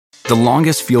The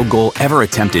longest field goal ever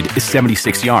attempted is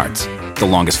 76 yards. The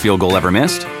longest field goal ever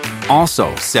missed?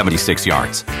 Also 76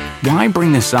 yards. Why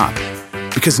bring this up?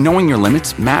 Because knowing your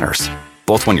limits matters,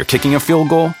 both when you're kicking a field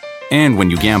goal and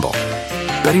when you gamble.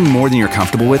 Betting more than you're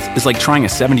comfortable with is like trying a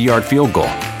 70-yard field goal.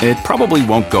 It probably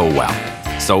won't go well.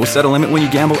 So set a limit when you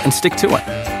gamble and stick to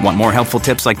it. Want more helpful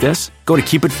tips like this? Go to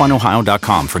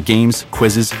keepitfunohio.com for games,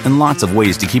 quizzes, and lots of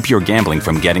ways to keep your gambling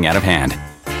from getting out of hand.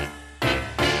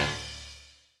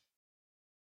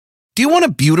 Do you want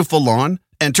a beautiful lawn?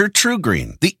 Enter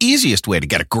TruGreen, the easiest way to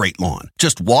get a great lawn.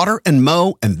 Just water and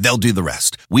mow, and they'll do the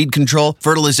rest. Weed control,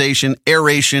 fertilization,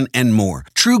 aeration, and more.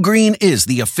 TruGreen is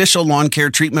the official lawn care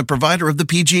treatment provider of the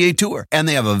PGA Tour, and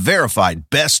they have a verified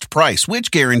best price, which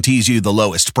guarantees you the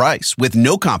lowest price with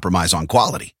no compromise on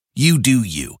quality. You do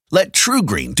you. Let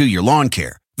TruGreen do your lawn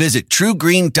care. Visit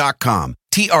TruGreen.com,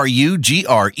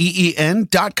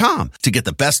 TruGreen.com, to get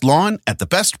the best lawn at the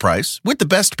best price with the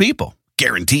best people.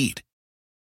 Guaranteed.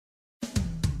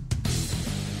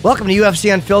 Welcome to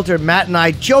UFC Unfiltered. Matt and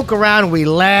I joke around, we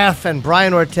laugh, and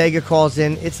Brian Ortega calls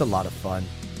in. It's a lot of fun.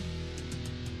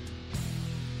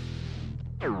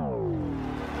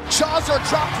 Jaws are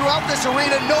dropped throughout this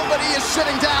arena. Nobody is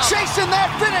sitting down. Chasing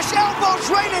that finish. Elbows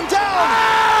raining down.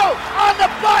 Oh! On the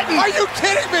button. Are you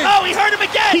kidding me? Oh, he hurt him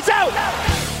again. He's out.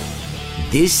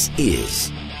 This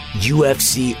is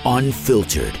UFC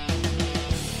Unfiltered.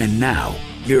 And now,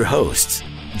 your hosts,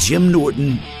 Jim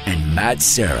Norton and Matt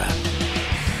Serra.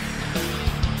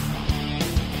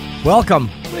 Welcome.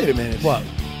 Wait a minute. What?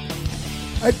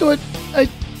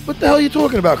 What the hell are you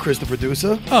talking about, Chris, the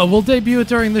producer? Oh, we'll debut it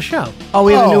during the show. Oh,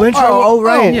 we have a new intro? Oh,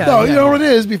 right. Yeah, no, yeah. you know what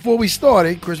it is? Before we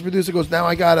started, Chris, the producer, goes, now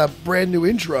I got a brand new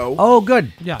intro. Oh,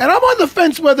 good. Yeah. And I'm on the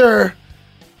fence whether,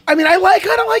 I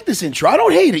kind of like this intro. I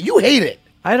don't hate it. You hate it.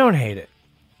 I don't hate it.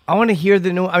 I want to hear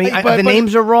the new... But the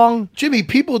names are wrong. Jimmy,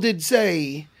 people did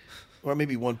say, or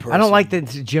maybe one person. I don't like the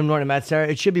Jim Norton and Matt Serra.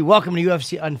 It should be Welcome to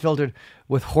UFC Unfiltered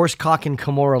with Horsecock and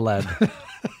Kimura led.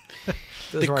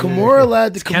 The Kimura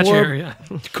lad, the catchier, yeah.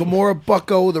 Kimura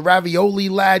Bucko, the Ravioli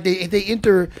lad, they They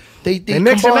combine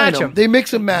mix and match 'em. They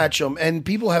mix and match them, and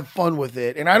people have fun with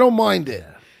it, and I don't mind it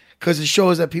because it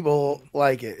shows that people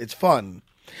like it. It's fun,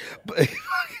 but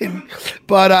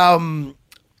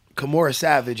Kimura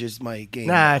Savage is my game.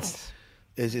 Nah, it's...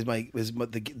 is the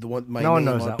one my No one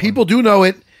name knows on. that People do know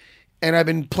it, and I've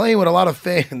been playing with a lot of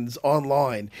fans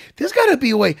online. There's got to be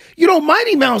a way. You know,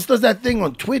 Mighty Mouse does that thing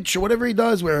on Twitch or whatever he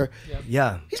does, where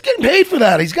Yeah. he's getting paid for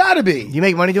that. He's got to be. You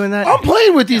make money doing that? I'm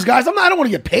playing with these guys. I don't want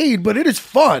to get paid, but it is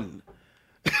fun.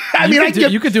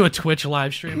 You could do a Twitch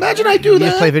live stream. Imagine I do You that.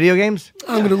 just play video games?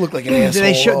 I'm going to look like an Do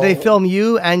asshole. they film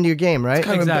you and your game, right?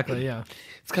 Exactly, yeah.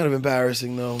 It's kind of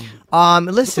embarrassing, though.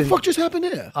 Listen. What the fuck just happened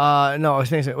there? No, I was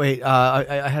thinking. Wait,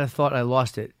 I had a thought and I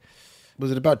lost it. Was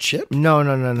it about Chip?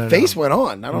 No. Face went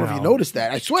on. I don't know if you noticed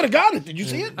that. I swear to God, did you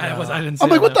see it? I didn't see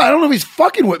I'm like, it, what no. the? I don't know if he's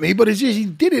fucking with me, but it's just, he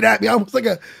did it at me. I was like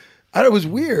it was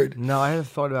weird. No, I had a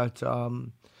thought about.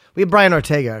 We have Brian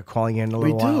Ortega calling in a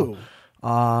We little do.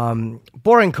 while.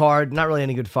 Boring card, not really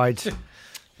any good fights.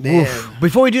 Man. Oof.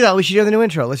 Before we do that, we should hear the new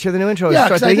intro. Let's hear the new intro. Yeah, Let's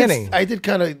start 'cause at the beginning. I did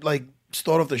kind of like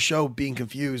start off the show being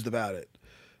confused about it.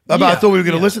 I thought we were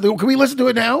going to listen to it. Can we listen to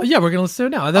it now? Yeah, we're going to listen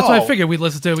to it now. That's why I Oh. figured we'd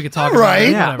listen to it. We could talk All right. about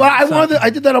it. Yeah. whatever. But I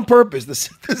did that on purpose. The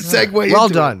segue. Well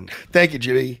into done. It. Thank you,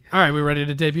 Jimmy. All right, we ready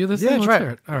to debut this Yeah, thing? that's Let's right.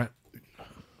 hear it. All right.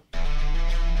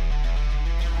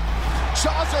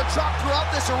 Jaws are dropped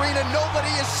throughout this arena.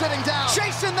 Nobody is sitting down.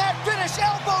 Chasing that finish.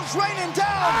 Elbows raining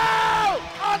down. Oh!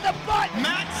 On the button.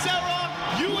 Matt Serra,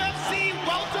 UFC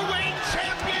welterweight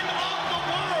champion of the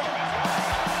world.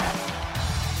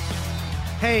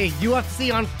 Hey,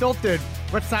 UFC Unfiltered.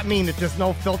 What's that mean? That there's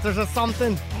no filters or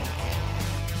something?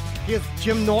 Here's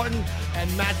Jim Norton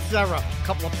and Matt Serra. A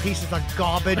couple of pieces of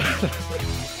garbage.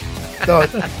 No.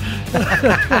 The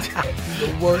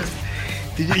worst.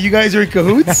 You guys are in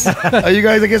cahoots? You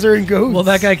guys, I guess, are in cahoots. Well,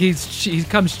 that guy, he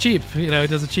comes cheap. You know, he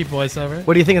does a cheap voiceover.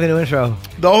 What do you think of the new intro?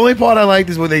 The only part I liked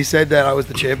is when they said that I was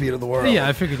the champion of the world. Yeah,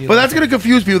 I figured you But liked that's going to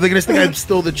confuse people. They're going to think I'm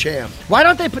still the champ. Why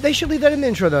don't they should leave that in the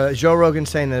intro, though. Joe Rogan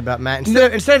saying that about Matt.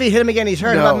 Instead of he hit him again, he's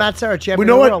heard No. about Matt Serra, champion We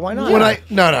know of the what? world. Why not? When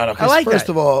no. I 'Cause like first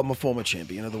that. of all, I'm a former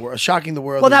champion of the world. Shocking the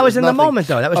world. Well, that There's was in the nothing- moment,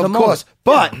 though. That was of the course. moment.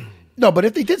 But no, but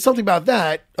if they did something about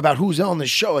that, about who's on the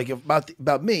show, like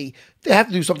about me, they have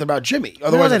to do something about Jimmy.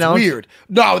 Otherwise, they it's don't. weird.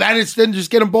 No, that is then just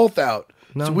get them both out.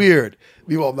 No. It's weird.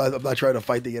 Meanwhile, I'm not trying to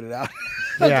fight to get it out.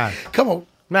 Yeah. Come on.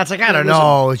 Matt's like, I don't Listen,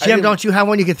 know. I Jim, didn't- don't you have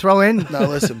one you could throw in? Now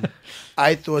listen,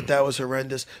 I thought that was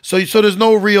horrendous. So there's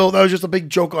no real. That was just a big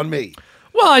joke on me.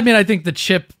 Well, I mean, I think the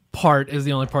Chip part is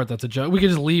the only part that's a joke. We could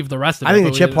just leave the rest of it. I think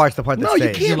the but chip we- part's the part that No,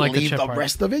 stays. you can't like the leave chip the part.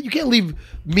 rest of it. You can't leave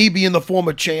me being the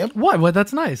former champ. What? Well,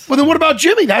 that's nice. Well, then what about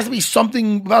Jimmy? There has to be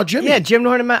something about Jimmy. Yeah, Jim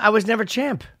Norton. I was never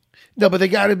champ. No, but they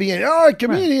got to be an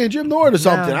comedian Jim Norton or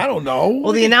something. I don't know.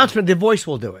 Well, the announcement, the voice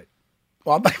will do it.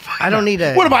 Well, I don't need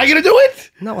a. What am I going to do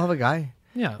it? No, we'll have a guy.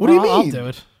 Yeah. What do you I'll mean? do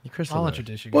it. Chris will I'll do it.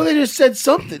 introduce you. Well, Guys. they just said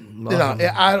something.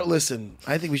 I don't listen.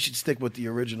 I think we should stick with the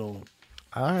original.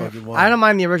 All right. Fucking one. I don't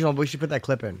mind the original, but we should put that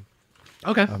clip in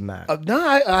Okay. of Matt. No,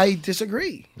 I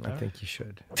disagree. I think you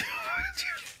should.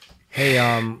 Hey,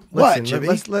 What, listen, Jimmy?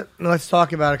 let's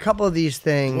talk about a couple of these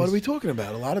things. What are we talking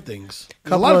about? A lot of things. There's a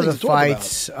couple lot of of the things to talk about.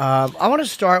 fights. I want to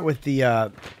start with the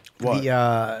What?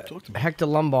 Talk to me. Hector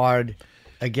Lombard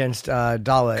against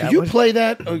Dale. Could you play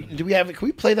that? Or do we have? Can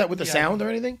we play that with the sound or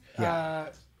anything? Yeah.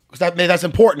 Because that's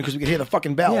important because we can hear the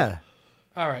fucking bell. Yeah.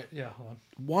 All right. Yeah. Hold on.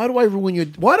 Why do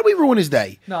we ruin his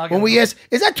day? No, I'll get when it. we ask,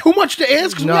 is that too much to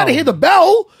ask? Because No. we got to hear the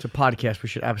bell. It's a podcast. We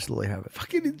should absolutely have it.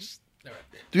 Fucking.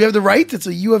 Do we have the rights? It's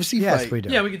a UFC Yes, fight. we do.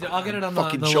 Yeah, we could. I'll get it on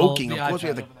Fucking the joking. Little, Of course, we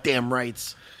have the damn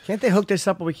rights. Can't they hook this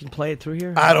up and we can play it through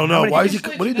here? I don't know. How many- Why is he?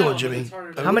 can What are you switch doing, now, Jimmy? but it's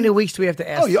harder to- How many weeks do we have to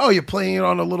ask? You're playing it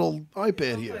on a little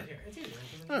iPad here.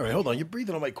 All right, hold on. You're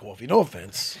breathing on my coffee. No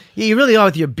offense. Yeah, you really are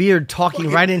with your beard talking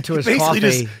right into his He basically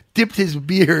coffee. just dipped his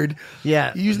beard.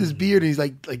 Yeah. He used his beard and he's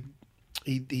like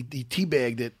he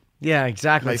teabagged it. Yeah,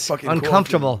 exactly. My It's fucking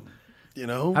uncomfortable. coffee. You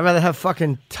know. I'd rather have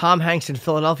fucking Tom Hanks in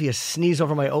Philadelphia sneeze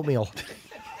over my oatmeal.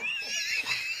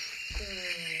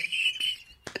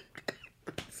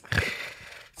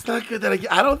 It's not good that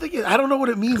I don't know what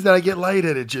it means that I get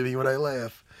lightheaded, Jimmy, when I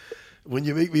laugh. When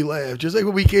you make me laugh, just like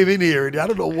when we came in here, and I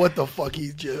don't know what the fuck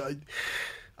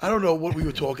I don't know what we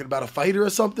were talking about, a fighter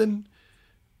or something.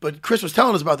 But Chris was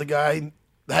telling us about the guy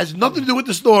that has nothing to do with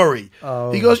the story.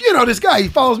 Oh. He goes, this guy, he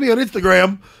follows me on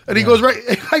Instagram, and he goes right.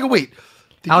 I go, wait,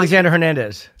 Alexander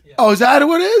Hernandez. oh, is that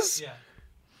who it is? Yeah.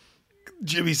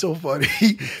 Jimmy's so funny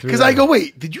because I go,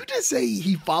 wait, did you just say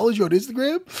he follows you on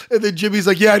Instagram? And then Jimmy's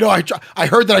like, yeah, I know. I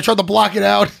heard that. I tried to block it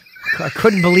out. I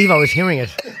couldn't believe I was hearing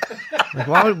it. Like,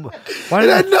 why It did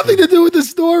had nothing to do with the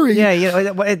story. Yeah,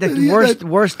 the Yeah,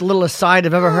 worst little aside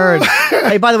I've ever heard.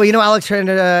 Hey, by the way,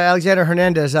 Alexander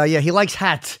Hernandez? Yeah, he likes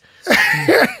hats.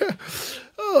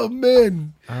 Oh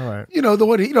man. All right. The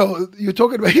one you were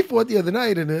talking about. He fought the other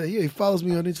night, and he follows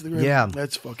me on Instagram. Yeah.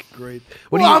 that's fucking great.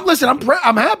 What Well, do you-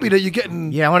 I'm happy that you're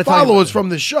getting Yeah, I wanna talk followers about- from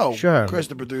this show. Sure. Chris,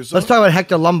 the producer. Let's talk about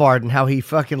Hector Lombard and how he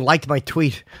fucking liked my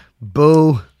tweet.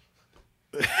 Boo.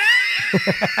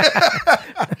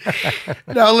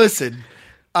 Now listen,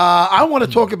 I want to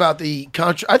talk about the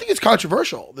I think it's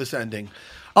controversial, this ending.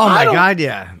 Oh I my don't- God,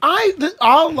 yeah. I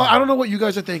don't know what you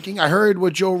guys are thinking. I heard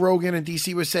what Joe Rogan and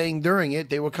DC were saying during it.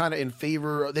 They were kind of in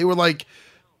favor. They were like,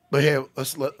 but here,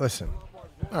 Listen.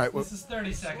 all right, well, This is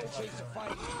 30 seconds.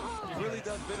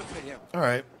 all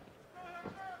right.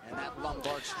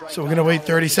 So we're gonna wait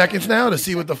 30 seconds now to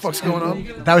see what the fuck's going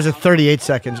on. That was at 38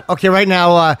 seconds. Okay, right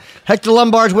now, Hector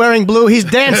Lombard's wearing blue. He's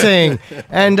dancing.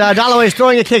 And Dalloway's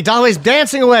throwing a kick. Dalloway's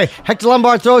dancing away. Hector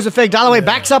Lombard throws a fake. Dalloway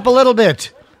backs up a little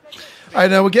bit. All right,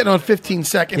 now we're getting on 15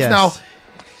 seconds. Yes.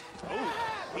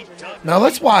 Now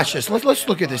let's watch this. Let's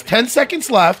look at this. 10 seconds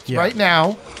left right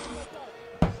now.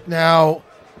 Now,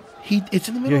 it's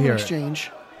in the middle of hear an it.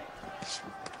 exchange.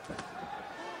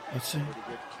 Let's see.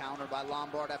 Counter by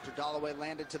Lombard after Dalloway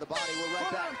landed to the body. We're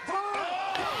right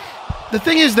back. The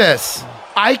thing is this.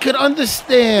 I could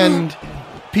understand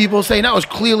people saying that was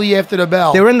clearly after the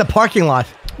bell. They were in the parking lot.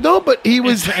 No, but he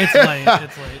was... It's late.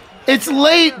 It's late. It's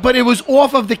late, but it was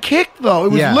off of the kick, though.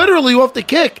 It was Yeah. literally off the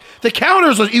kick. The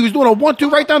counters, he was doing a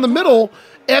 1-2 right down the middle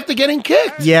after getting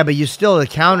kicked. Yeah, but the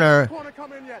counter,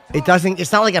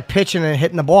 it's not like a pitch and then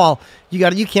hitting the ball.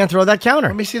 You can't throw that counter.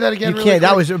 Let me see that again. You really can't.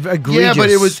 That quick. was egregious. Yeah, but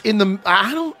it was in the...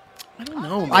 I don't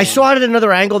know, man. I saw it at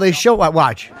another angle. They show...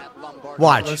 Watch.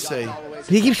 Let's see.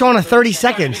 He keeps going to 30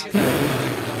 seconds.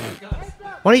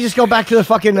 Why don't you just go back to the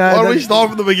fucking... Why don't we start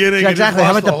from the beginning? Yeah, and just exactly.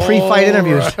 How watch about the pre-fight whole-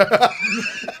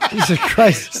 interviews? Jesus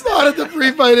Christ. Start at the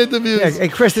pre-fight interviews. Yeah, hey,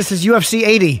 Chris, this is UFC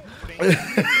 80.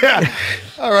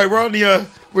 All right, we're on the...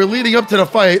 we're leading up to the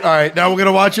fight. All right, now we're going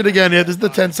to watch it again here. This is the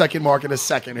 10-second mark in a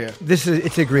second here.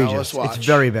 It's egregious. let's watch. It's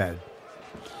very bad.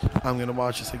 I'm going to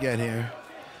watch this again here.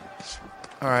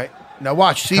 All right. Now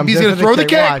watch. See, Comes he's in going for to throw the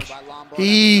kick. kick. Watch.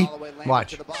 He...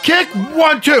 Watch. Kick,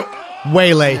 1-2.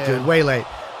 Way late, dude. Way late.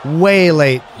 Way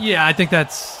late. Yeah, I think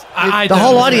that's. The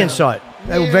whole audience saw it.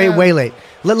 Way late.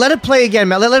 Let it play again,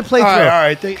 man. Let it play All through. right, all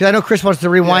right. Because I know Chris wants to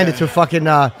rewind it to fucking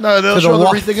No, they'll to show the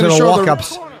walk, they're to gonna the show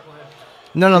walk-ups.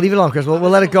 No, leave it alone, Chris. We'll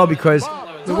let it go because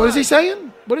What is he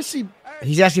saying? What is he...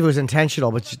 he's asking if it was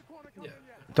intentional, but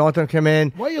Don't let them come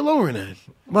in. Why are you lowering it?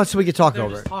 Well, so we can talk They're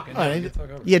over just it. talking. All right. You can talk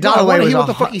over. Yeah, No, I Dalloway want to was hear what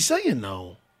the a fuck hu- he's saying,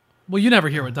 though. Well, you never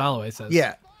hear what Dalloway says.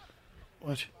 Yeah,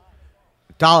 What?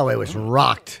 Dalloway was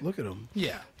rocked. Look at him.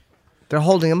 Yeah. They're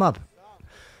holding him up.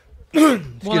 Well,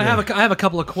 I have a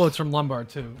couple of quotes from Lombard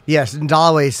too. Yes, and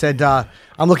Dalloway said, "I'm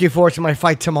looking forward to my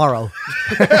fight tomorrow."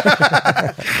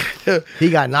 He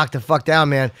got knocked the fuck down,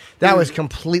 man. That was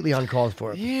completely uncalled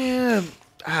for. Yeah,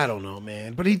 I don't know,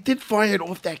 man. But he did fire it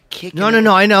off that kick. No,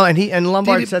 I know, and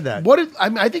Lombard Did it- said that.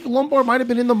 I think Lombard might have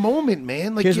been in the moment,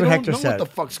 man. Like Here's you what don't Hector know said. what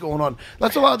the fuck's going on.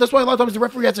 That's why a lot of times the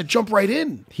referee has to jump right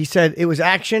in. He said it was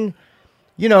action.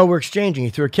 You know, we're exchanging. He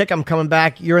threw a kick. I'm coming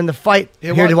back. You're in the fight.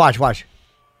 Yeah, Here to watch. watch.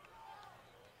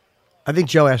 I think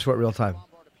Joe asked for it real time.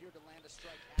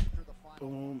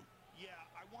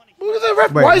 Look at the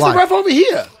ref. Wait, Why is watch. the ref over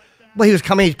here? Well, he was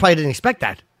coming. He probably didn't expect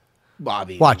that.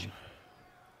 Bobby. Watch.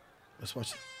 Let's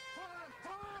watch.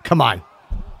 Come on.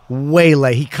 Way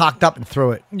late. He cocked up and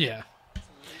threw it. Yeah.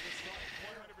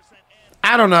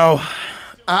 I don't know.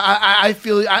 I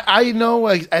feel I know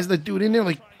like, as the dude in there,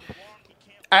 like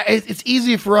it's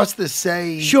easy for us to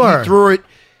say Sure. he threw it,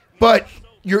 but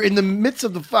you're in the midst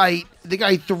of the fight. The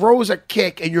guy throws a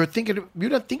kick, and you're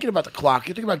not thinking about the clock.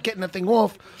 You're thinking about getting that thing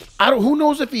off. Who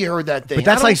knows if he heard that thing? But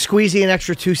that's I don't- like squeezing an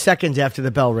extra 2 seconds after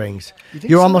the bell rings. think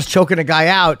You're so? almost choking a guy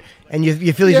out, and you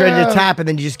feel he's ready to Yeah. tap, and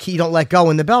then you don't let go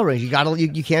when the bell rings.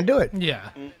 You can't do it. Yeah.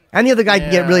 And the other guy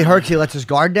can get really hurt till he lets his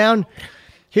guard down.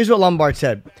 Here's what Lombard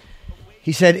said.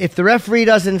 He said, if the referee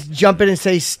doesn't jump in and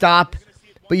say stop,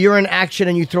 but you're in action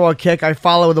and you throw a kick, I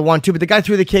follow with a 1-2. But the guy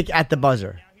threw the kick at the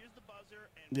buzzer.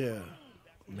 Yeah,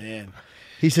 man.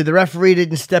 He said the referee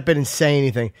didn't step in and say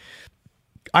anything.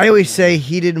 I always say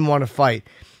he didn't want to fight.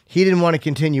 He didn't want to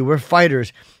continue. We're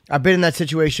fighters. I've been in that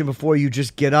situation before. You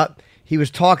just get up. He was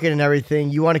talking and everything.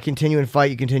 You want to continue and fight,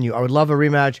 you continue. I would love a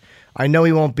rematch. I know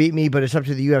he won't beat me, but it's up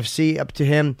to the UFC, up to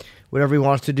him, whatever he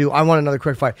wants to do. I want another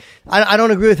quick fight. I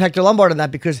don't agree with Hector Lombard on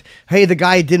that because, hey, the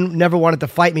guy never wanted to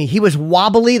fight me. He was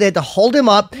wobbly. They had to hold him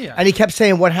up, and he kept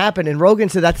saying, what happened? And Rogan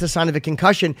said that's the sign of a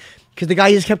concussion because the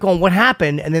guy just kept going, what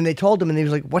happened? And then they told him, and he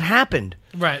was like, what happened?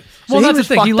 Right. So Well, he that's the was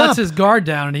thing. He fucked lets up. his guard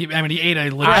down, and he ate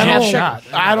a legit shot.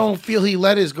 I don't feel he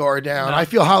let his guard down. I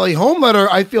feel Holly Holm let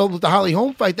her. I feel with the Holly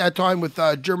Holm fight that time with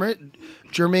Jermaine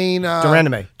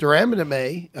Durandame.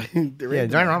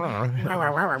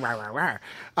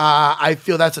 I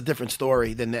feel that's a different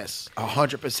story than this.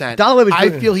 100%. Dalloway was I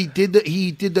doing- feel he did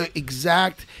the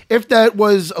exact. If that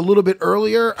was a little bit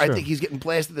earlier, I think he's getting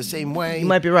blasted the same way. You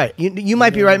might be right. You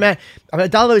might be right, man. I mean,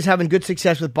 Dalloway was having good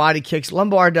success with body kicks.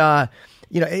 Lombard,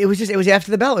 it was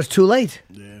after the bell. It was too late.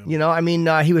 Yeah. You know, I mean,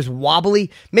 he was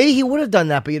wobbly. Maybe he would have done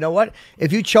that, but you know what?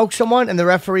 If you choke someone and the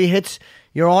referee hits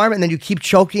your arm and then you keep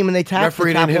choking him and they tap,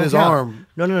 Referee the tap didn't hit won't his count. arm.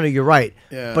 No, you're right.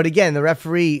 Yeah. But again, the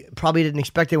referee probably didn't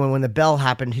expect it when the bell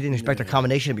happened. He didn't expect a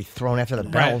combination to be thrown after the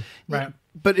bell. Right.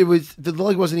 But it was the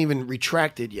leg wasn't even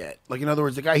retracted yet. Like in other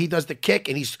words, the guy he does the kick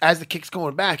and as the kick's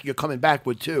going back, you're coming back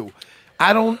with two.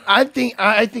 I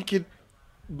think it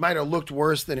might have looked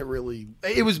worse than it really.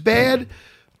 It was bad.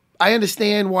 I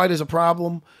understand why there's a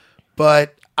problem,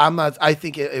 but I'm not. I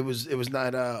think it was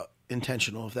not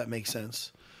intentional. If that makes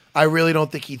sense. I really don't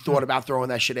think he thought about throwing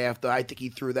that shit after. I think he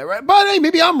threw that right. But hey,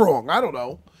 maybe I'm wrong. I don't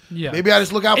know. Yeah. Maybe I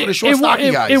just look out for the short, stocky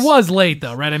guys. It was late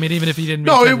though, right? I mean, even if he didn't.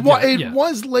 No, make it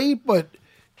was late, but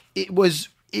it was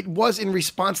in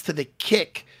response to the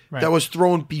kick that was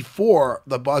thrown before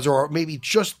the buzzer, or maybe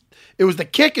just it was the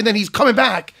kick and then he's coming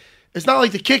back. It's not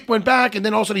like the kick went back and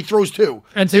then all of a sudden he throws two.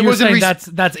 And so it you're saying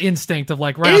that's instinct of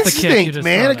like right off the kick. You instinct, just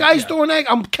man. throw The guy's it. throwing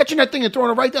that. I'm catching that thing and throwing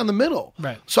it right down the middle.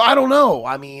 Right. So I don't know.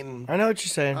 I mean, I know what you're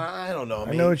saying. I don't know.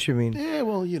 I know what you mean. Yeah,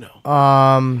 well, you know.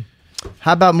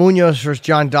 How about Munoz versus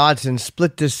John Dodson?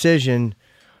 Split decision.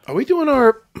 Are we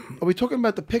talking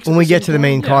about the picks When at we the get same to the time?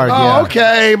 main card, Oh, yeah.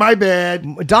 okay. My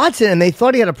bad. Dodson, and they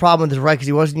thought he had a problem with his right because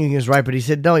he wasn't using his right, but he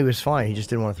said no, he was fine. He just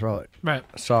didn't want to throw it. Right.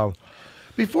 So,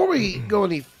 Before we go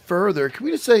any further, can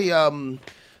we just say a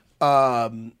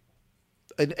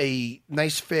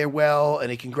nice farewell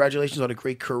and a congratulations on a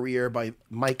great career by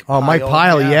Mike Pyle. Mike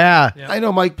Pyle, yeah. I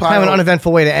know Mike Pyle. Kind of an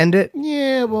uneventful way to end it.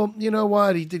 Yeah, well, you know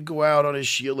what? He did go out on his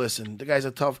shield. Listen, the guy's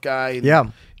a tough guy. And Yeah.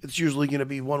 It's usually going to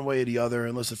be one way or the other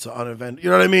unless it's an unevent.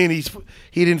 You know what I mean?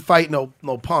 He didn't fight no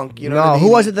punk. You know what I mean? Who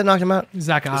was it that knocked him out?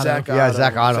 Zach Otto. Yeah,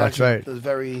 Zach Otto, that's right. A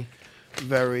very,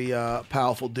 very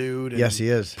powerful dude. And Yes, he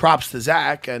is. Props to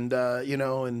Zach, and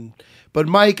but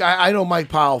Mike, I know Mike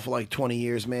Powell for like 20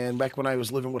 years, man. Back when I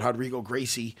was living with Rodrigo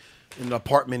Gracie in an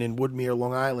apartment in Woodmere,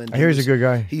 Long Island. I hear he's a good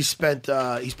guy. He spent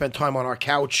time on our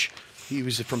couch. He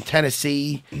was from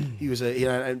Tennessee. He was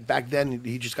and back then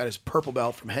he just got his purple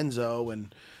belt from Henzo,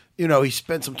 and you know, he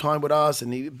spent some time with us,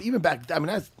 and he even back. I mean,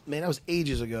 that was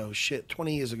ages ago. Shit,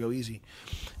 20 years ago, easy.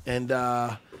 And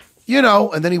you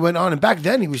know, and then he went on, and back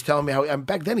then he was telling me how.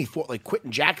 Back then he fought like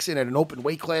Quentin Jackson at an open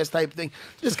weight class type thing.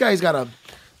 This guy's got a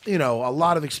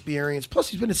lot of experience. Plus,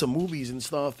 he's been in some movies and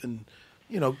stuff, and.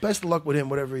 You know, best of luck with him,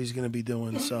 whatever he's going to be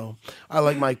doing. So, I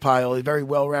like Mike Pyle. He's a very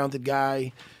well-rounded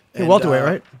guy. You're welterweight,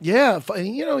 right? Yeah,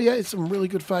 you know, it's some really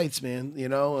good fights, man. You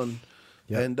know, and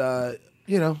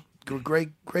you know,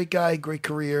 great guy, great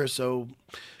career. So,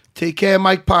 take care,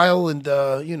 Mike Pyle, and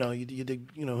you know, you did,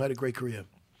 you know, had a great career.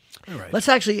 All right. Let's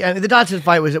actually. The Dodson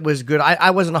fight was good.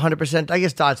 I wasn't 100%. I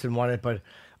guess Dodson won it, but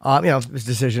you know, his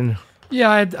decision. Yeah,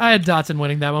 I had Dotson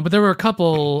winning that one, but there were a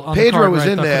couple on the Pedro card was where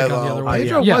I in thought there, could've gone the though. other way.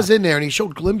 Pedro Yeah. was in there, and he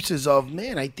showed glimpses of,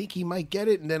 man, I think he might get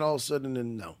it, and then all of a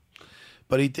sudden, no.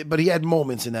 But he had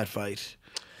moments in that fight.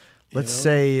 Let's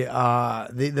say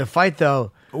the fight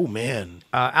though. Oh man,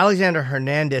 Alexander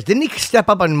Hernandez, didn't he step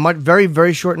up on very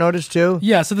very short notice too?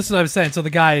 Yeah, so this is what I was saying. So the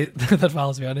guy that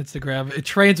follows me on Instagram, it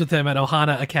trains with him at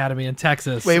Ohana Academy in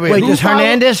Texas. Wait, does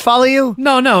Hernandez follow you?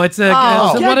 No, it's get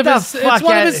one of the his fuck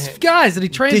one out- of his guys that he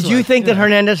trains Did with. you think that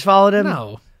Hernandez followed him?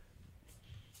 No.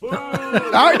 all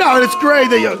right, no, it's great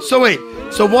that you. So wait,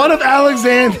 so one of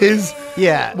Alexander's,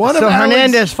 Yeah. One so of Alex-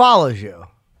 Hernandez follows you.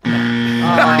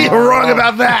 you're wrong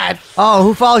about that. Oh,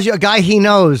 who follows you? A guy he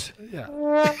knows.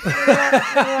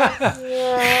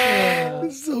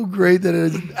 It's so great that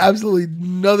it has absolutely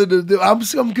nothing to do. I'm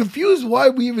confused why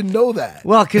we even know that.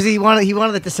 Well, because he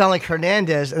wanted it to sound like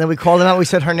Hernandez, and then we called him out. We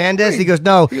said Hernandez. He goes,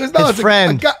 no, He goes, no, his it's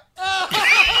friend.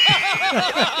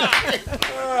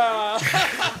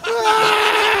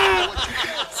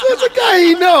 So it's a guy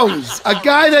he knows. A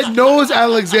guy that knows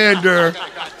Alexander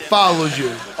follows you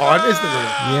on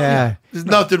Instagram. Yeah. There's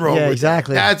nothing wrong Yeah, with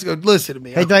exactly. that. That's good. Listen to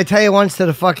me. Hey, did I tell you once that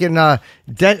a fucking,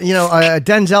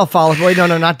 Denzel followed? Wait,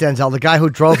 no, not Denzel. The guy who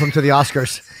drove him to the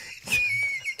Oscars.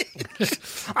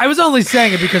 I was only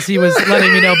saying it because he was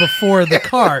letting me know before the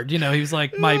card. You know, he was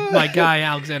like, my guy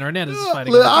Alexander Hernandez is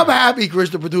fighting. Look, I'm happy Chris,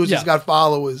 the producer's Yeah. got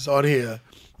followers on here.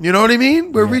 You know what I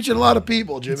mean? We're reaching a lot of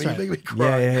people, Jimmy. That's You right. make me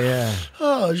cry. Yeah.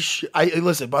 Oh shit!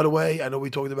 Listen. By the way, I know we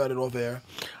talked about it off air.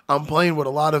 I'm playing with a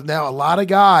lot of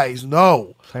guys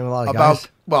know Playing with a lot of about. guys?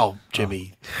 Well,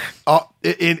 Jimmy, I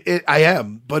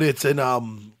am, but it's in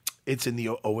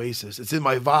the Oasis. It's in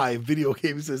my Vive video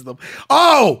game system.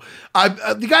 Oh,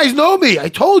 the guys know me. I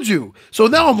told you. So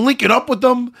now I'm linking up with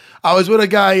them. I was with a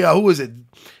guy. Who was it?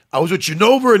 I was with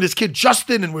Genova and this kid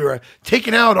Justin, and we were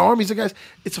taking out armies of guys.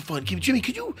 It's a fun game. Jimmy,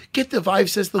 could you get the Vive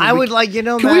system? I would like, you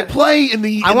know, Can Matt, we play in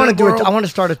the? I want to do it. world? I want to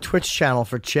start a Twitch channel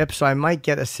for Chip, so I might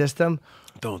get a system.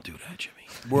 Don't do that, Jimmy.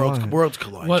 Worlds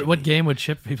collide. What game would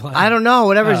Chip be playing? I don't know.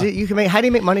 Whatever is it, you can make. How do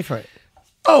you make money for it?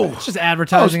 Oh, It's just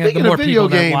advertising. speaking the more of video people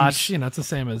games, that watch, you know, it's the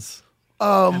same as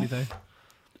anything.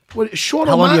 what, Sean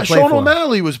How long do you play for?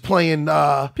 O'Malley was playing.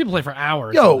 People play for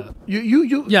hours. Yo, on that.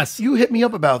 you Yes. you hit me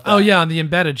up about that. Oh yeah, on the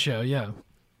embedded show. Yeah,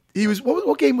 he was.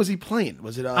 What game was he playing?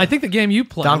 Was it? I think the game you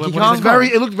played. Donkey what is Kong? it called?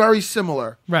 It looked very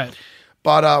similar, Right.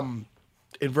 but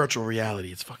in virtual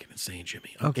reality, it's fucking insane,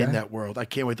 Jimmy. I'm Okay. in that world. I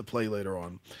can't wait to play later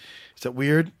on. Is that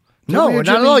weird? Is that No, weird,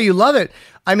 not at Jimmy? all. You love it.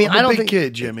 I mean, I'm I a don't big think.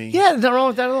 kid, Jimmy. Yeah, there's nothing wrong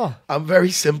with that at all. I'm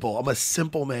very simple. I'm a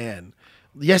simple man.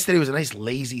 Yesterday was a nice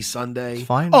lazy Sunday. It's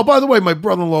fine. Oh, by the way, my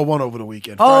brother-in-law won over the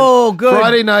weekend. Oh, good.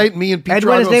 Friday night, me and Pete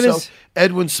Edwin, his Drago, name so- is?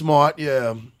 Edwin Smart.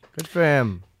 Yeah. Good for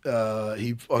him.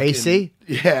 He fucking, AC?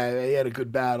 Yeah, he had a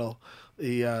good battle.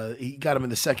 He got him in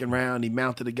the second round. He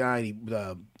mounted a guy. And he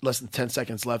less than 10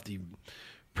 seconds left. He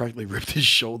practically ripped his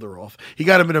shoulder off. He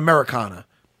got him in Americana.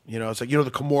 You know, it's like, you know,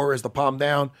 the Kimura is the palm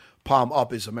down, palm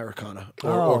up is Americana,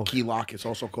 or key lock. It's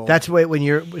also called. That's when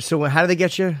you're. So how do they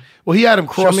get you? Well, he had him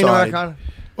Show me an cross-eyed. Americana.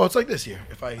 Well, it's like this here.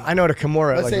 If I know what a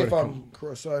Kimura. let's like say what if a I'm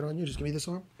cross-eyed on you, just give me this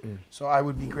arm. So I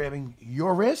would be grabbing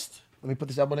your wrist. Let me put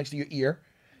this elbow next to your ear,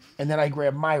 and then I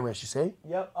grab my wrist. You see?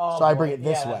 Yep. So I bring it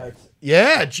this way.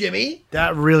 Yeah, Jimmy.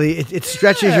 That really it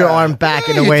stretches your arm back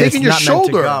in a Yeah, way you're that's taking your not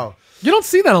shoulder. meant to go. You don't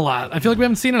see that a lot. I feel like we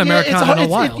haven't seen an Americana in a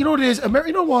while. You know what it is?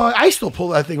 You know why? I still pull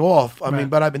that thing off. I mean,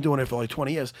 but I've been doing it for like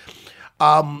 20 years.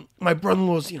 My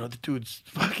brother-in-law's, you know, the dude's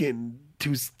fucking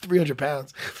 300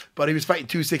 pounds, but he was fighting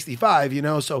 265, you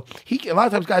know, so a lot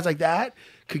of times guys like that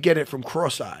could get it from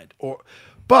cross-eyed,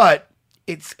 but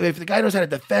it's, if the guy knows how to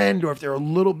defend, or if they're got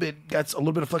a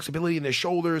little bit of flexibility in their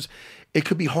shoulders, it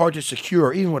could be hard to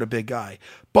secure, even with a big guy.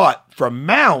 But for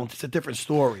mount, it's a different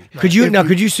story. Could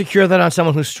you secure that on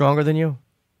someone who's stronger than you?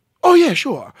 Oh yeah,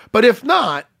 sure. But if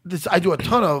not, I do a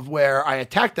ton of where I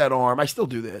attack that arm. I still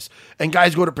do this, and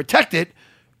guys go to protect it.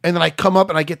 and then I come up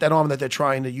and I get that arm that they're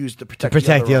trying to use to protect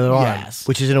the other arm, Yes.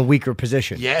 which is in a weaker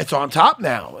position. Yeah, it's on top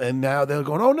now. And now they're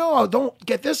going, oh, no, don't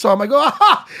get this arm. I go,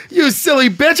 aha, you silly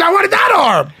bitch. I wanted that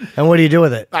arm. And what do you do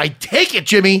with it? I take it,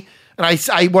 Jimmy. And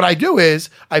I what I do is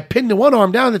I pin the one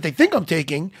arm down that they think I'm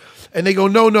taking. And they go,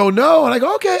 no. And I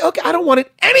go, okay, I don't want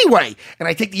it anyway. And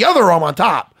I take the other arm on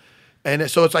top. And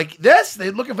so it's like this.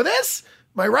 They're looking for this.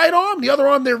 My right arm, the other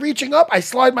arm, they're reaching up. I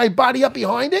slide my body up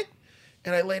behind it.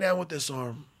 And I lay down with this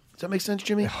arm. Does that make sense,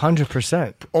 Jimmy?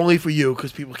 100%. Only for you,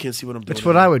 because people can't see what I'm doing. That's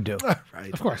what I would do.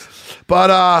 Right. Of course.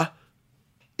 But,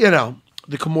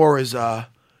 the Kimuras,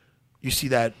 you see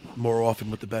that more often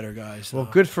with the better guys. Well,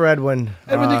 good for Edwin.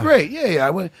 Edwin did great.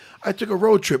 Yeah. I took a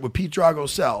road trip with Pete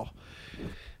Dragosell.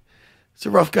 It's a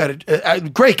rough guy.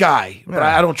 Great guy, but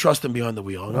I don't trust him behind the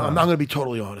wheel. I'm going to be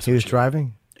totally honest. He was with you.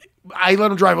 driving? I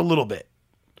let him drive a little bit.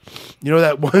 You know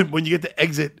that one when you get to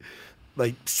exit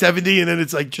like 70 and then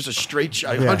it's like just a straight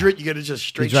shot. 100, you get a just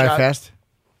straight He drive shot. fast?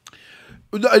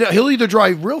 He'll either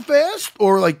drive real fast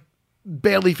or like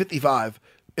barely 55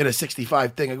 in a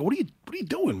 65 thing. I go, what are you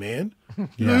doing, man?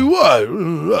 Yeah. What?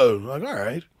 I'm like, all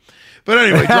right. But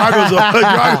anyway,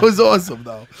 Drago's awesome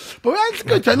though. But it's a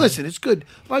good time. Listen, it's good.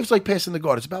 Life's like passing the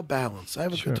guard. It's about balance. I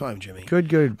have a good time, Jimmy.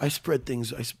 Good. I spread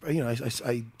things.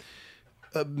 I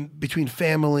between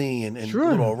family and Sure.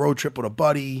 a little road trip with a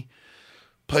buddy,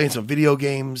 playing some video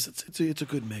games. It's a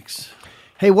good mix.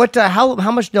 Hey,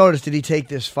 how much notice did he take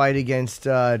this fight against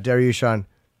Dariush?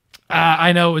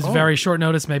 I know it was very short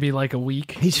notice, maybe like a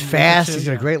week. He's fast. He's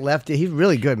got a great lefty. He's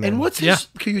really good, man. And what's his?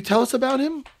 Can you tell us about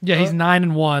him? Yeah, he's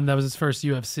 9-1. That was his first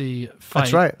UFC fight.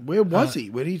 That's right. Where was he?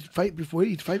 Where did he fight before?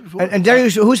 And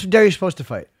Dariush, who's Dariush supposed to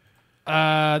fight?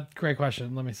 Great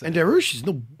question. Let me see. And Dariush is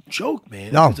no joke,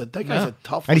 man. No. That guy's a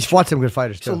tough. And he's fought some good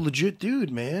fighters He's a too. legit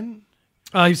dude, man.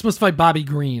 He was supposed to fight Bobby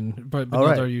Green, but All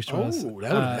right. Dariush was. Oh,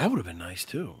 that would have been nice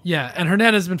too. Yeah, and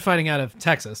Hernandez has been fighting out of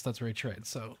Texas. That's where he trains.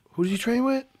 So Who did you train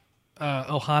with?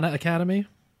 Ohana Academy.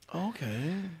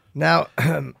 Okay. Now,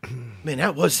 Man,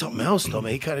 that was something else though,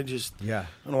 man. He kind of just yeah.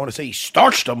 I don't want to say he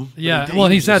starched him. but Yeah, did. well,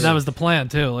 he said just- that was the plan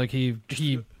too. Like he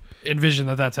envisioned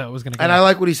that's how it was going to go. And I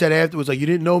like what he said afterwards. Like, you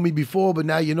didn't know me before, but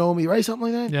now you know me, right?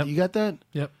 Something like that. Yep. You got that?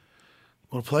 Yep.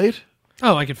 Want to play it?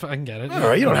 Oh, I can get it. All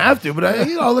right, you don't have to, but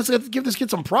let's give this kid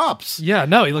some props. Yeah,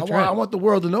 no, he looked I great. want the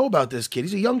world to know about this kid.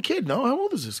 He's a young kid. No, how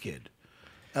old is this kid?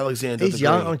 Alexander. He's the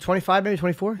young, Great. only 25, maybe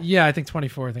 24. Yeah, I think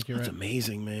 24. I think you're That's right.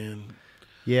 amazing, man.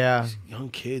 Yeah. Young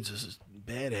kids, this is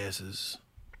badasses.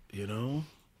 You know.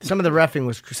 Some of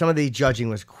the judging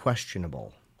was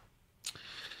questionable.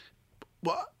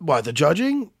 What the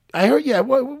judging? I heard. Yeah.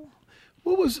 What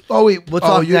was? Oh wait. We'll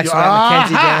talk next. We got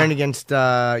Mackenzie Aha! Dern against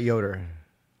Yoder.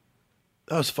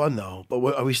 That was fun though. But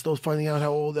are we still finding out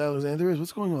how old Alexander is?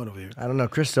 What's going on over here? I don't know.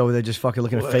 Chris over there just fucking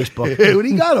looking at Facebook. What do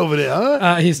you got over there,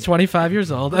 huh? He's 25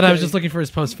 years old, and I was just looking for his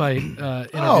post-fight interview,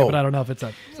 but I don't know if it's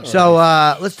up. So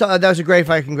let's talk. That was a great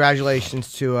fight.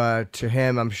 Congratulations to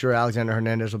him. I'm sure Alexander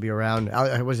Hernandez will be around.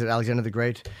 Was it Alexander the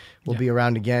Great? Will be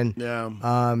around again. Yeah.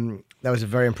 That was a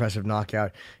very impressive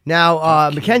knockout.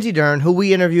 Now, Mackenzie Dern, who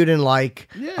we interviewed in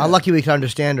lucky we could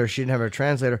understand her. She didn't have her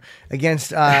translator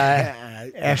against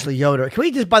Ashley Yoder. Can we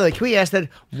just, by the way, can we ask that?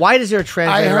 Why does there a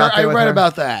translator out there? I with read her?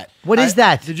 about that. What is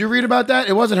that? Did you read about that?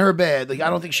 It wasn't her bad. Like I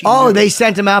don't think she. Oh, knew. they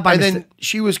sent him out by And mistake. then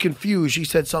she was confused. She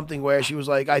said something where she was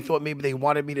like, "I thought maybe they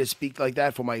wanted me to speak like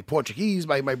that for my Portuguese,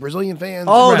 my Brazilian fans."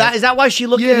 Oh, Right. is that why she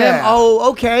looked at him? Yeah. Oh,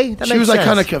 okay. That She makes was like sense.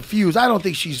 kind of confused. I don't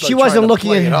think she's. Like, She wasn't trying to looking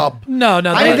play at it him. up. No,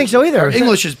 I didn't think so either. Her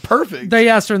English is perfect. They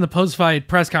asked her in the post-fight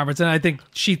press conference, and I think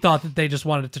she thought that they just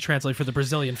wanted it to translate for the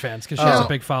Brazilian fans because she has a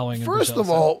big following. in First Brazil, of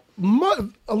all,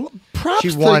 props,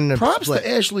 She won the props split. to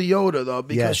Ashley Yoder though,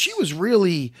 because Yes. she was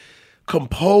really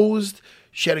composed.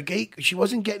 She had a gate. She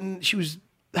wasn't getting. She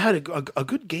had a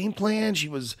good game plan. She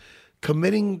was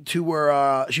committing to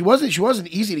her. She wasn't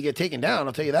easy to get taken down.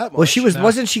 I'll tell you that much. Well, she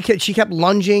wasn't she? She kept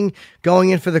lunging,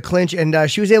 going in for the clinch, and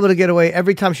she was able to get away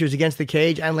every time she was against the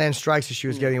cage and land strikes as she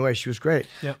was getting away. She was great.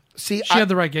 Yep. See, she had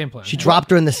the right game plan. She dropped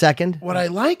her in the second. What I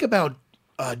like about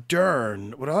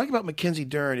Dern, what I like about Mackenzie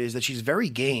Dern is that she's very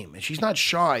game and she's not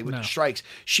shy with the strikes.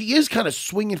 She is kind of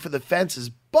swinging for the fences,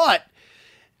 but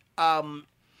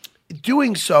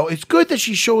doing so, it's good that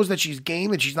she shows that she's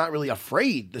game and she's not really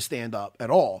afraid to stand up at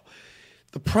all.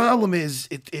 The problem is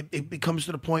it becomes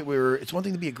to the point where it's one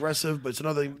thing to be aggressive, but it's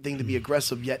another thing to be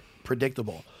aggressive yet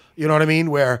predictable. You know what I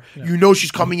mean? Where you know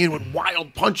she's coming in with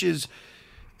wild punches.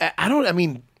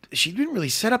 She didn't really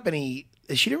set up any.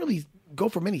 She didn't really go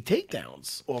for many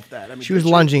takedowns off that. I mean, She was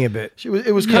lunging a bit. It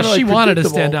was yeah, kind of she like wanted to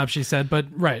predictable. stand up. She said, but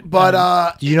right.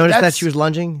 But Did you notice that that's- she was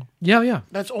lunging? yeah.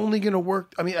 That's only going to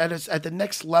work. I mean, at the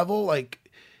next level, like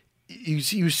you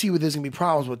see where there's gonna be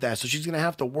problems with that. So she's gonna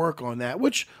have to work on that,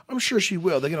 which I'm sure she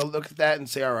will. They're gonna look at that and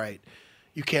say, all right,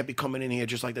 you can't be coming in here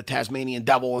just like the Tasmanian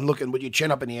devil and looking with your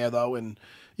chin up in the air, though. And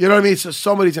you know what I mean? So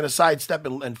somebody's going to sidestep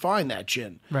and find that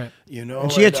chin. Right. You know?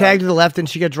 And she had tagged to the left and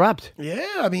she got dropped. Yeah,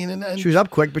 I mean. And she was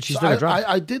up quick, but she still got dropped.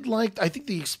 I did like, I think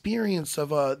the experience of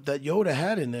that Yoda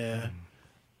had in there.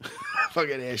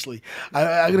 Fucking Ashley.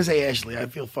 I'm going to say Ashley. I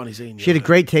feel funny saying Yoda. She had a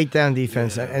great takedown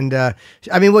defense. Yeah. And, I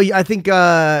mean, well, I think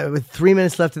with 3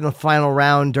 minutes left in the final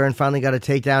round, Dern finally got a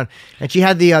takedown. And she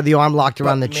had the arm locked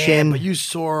around the chin. But you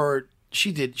saw her.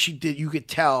 She did. You could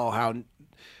tell how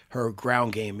her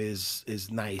ground game is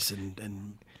nice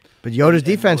and. But Yoda's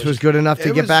defense was good enough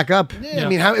to get back up. Yeah, I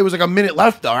mean, it was like a minute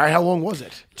left though. Right? How long was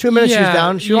it? 2 minutes. She was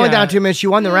down. She was only down 2 minutes. She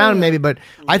won the round maybe, but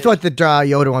I thought that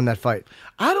Yoda won that fight.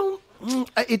 I don't.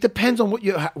 It depends on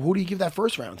who do you give that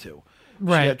first round to.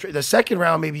 Right. The second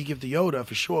round, maybe you give to Yoda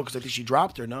for sure because I think she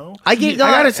dropped her. No, I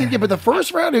gotta see. But the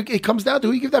first round, it comes down to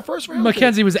who you give that first round.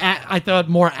 Mackenzie was, I thought,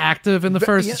 more active in the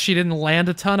first. Yeah. She didn't land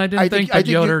a ton. I think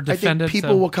Yoda defended. I think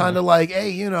people were kind of like,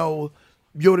 hey, you know,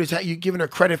 Yoda's you giving her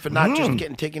credit for not just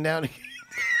getting taken down.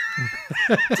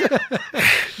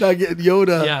 Not getting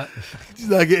Yoda. Yeah. She's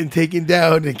not getting taken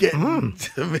down and getting.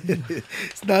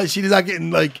 It's not. She's not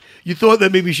getting like you thought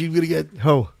that maybe she's gonna get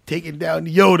taken down.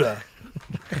 Yoda.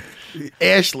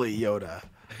 Ashley Yoda.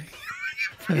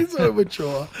 He's so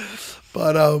mature.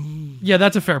 But yeah,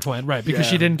 that's a fair point, right? Because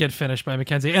she didn't get finished by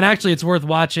Mackenzie. And actually it's worth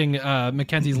watching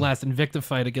Mackenzie's last Invicta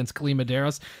fight against Kali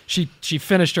Medeiros. She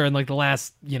finished her in like the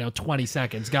last 20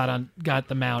 seconds, got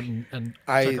the mount and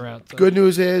took her out. So. Good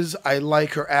news is I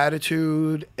like her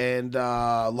attitude and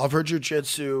love her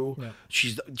jiu-jitsu. Yeah.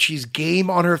 She's game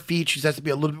on her feet. She has to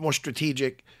be a little bit more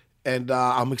strategic, and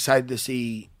I'm excited to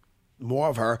see more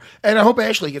of her, and I hope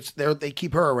Ashley gets there. They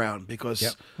keep her around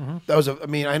because that was I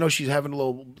mean, I know she's having a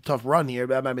little tough run here.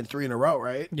 That might have been 3 in a row,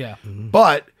 right? Yeah.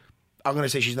 But I'm going to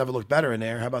say she's never looked better in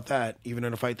there. How about that? Even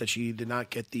in a fight that she did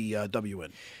not get the W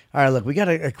in. All right, look, we got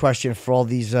a question for all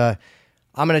these. I'm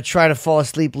going to try to fall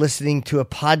asleep listening to a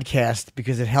podcast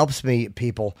because it helps me,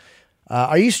 people.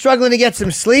 Are you struggling to get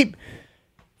some sleep?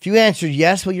 If you answered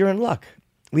yes, well, you're in luck.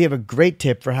 We have a great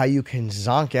tip for how you can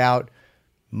zonk out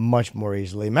much more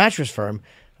easily. Mattress Firm,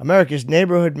 America's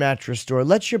neighborhood mattress store,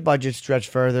 lets your budget stretch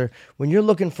further when you're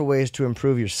looking for ways to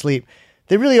improve your sleep.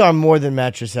 They really are more than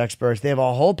mattress experts. They have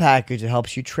a whole package that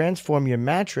helps you transform your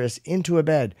mattress into a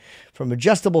bed. From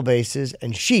adjustable bases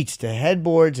and sheets to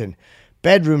headboards and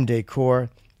bedroom decor,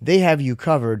 they have you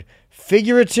covered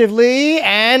figuratively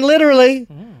and literally.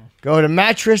 Go to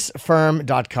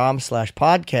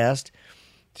mattressfirm.com/podcast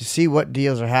to see what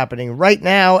deals are happening right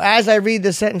now as I read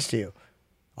this sentence to you.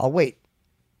 I'll wait.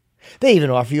 They even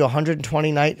offer you a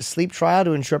 120-night sleep trial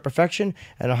to ensure perfection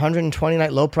and a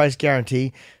 120-night low-price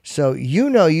guarantee, so you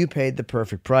know you paid the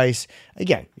perfect price.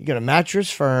 Again, you go to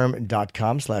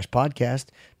mattressfirm.com/podcast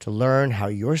to learn how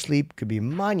your sleep could be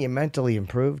monumentally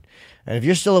improved. And if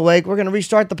you're still awake, we're going to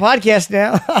restart the podcast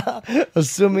now,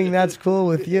 assuming that's cool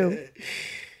with you.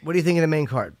 What do you think of the main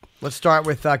card? Let's start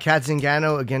with Kat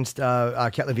Zingano against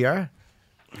Ketlen Vieira.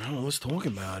 Oh, let's talk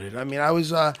about it.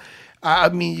 I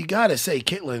mean, you gotta say,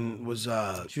 Ketlen was.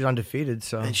 She was undefeated,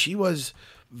 so and she was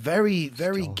very,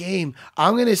 very game.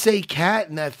 I'm gonna say Kat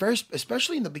in that first,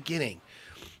 especially in the beginning,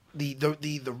 the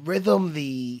rhythm,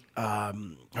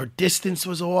 her distance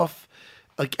was off.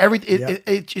 Like everything,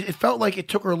 it felt like it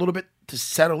took her a little bit to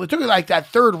settle. It took her like that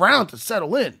third round to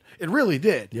settle in. It really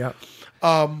did. Yeah.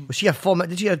 She got full.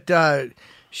 Did she get?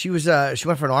 She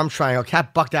went for an arm triangle.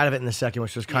 Kat bucked out of it in the second,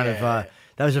 which was kind of.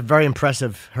 That was a very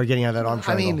impressive. Her getting out of that arm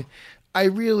triangle. I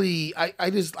mean,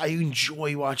 I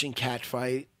enjoy watching Kat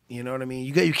fight. You know what I mean?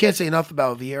 You can't say enough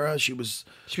about Vieira. She was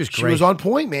great. She was on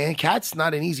point, man. Kat's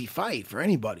not an easy fight for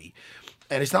anybody,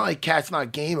 and it's not like Kat's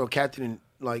not game or Kat didn't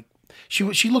like.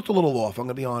 She looked a little off. I'm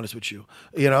gonna be honest with you.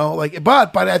 You know, like,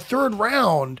 but by that third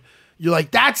round, you're like,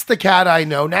 that's the Kat I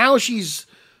know. Now she's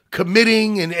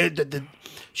committing and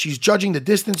she's judging the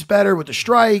distance better with the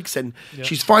strikes, and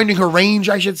she's finding her range,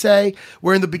 I should say.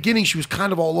 Where in the beginning she was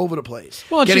kind of all over the place.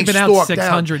 Well, she's been out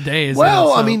 600 days. Well,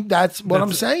 now, so I mean, that's what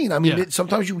I'm saying. I mean,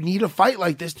 sometimes you need a fight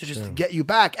like this to just get you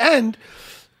back, and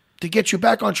to get you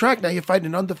back on track. Now you're fighting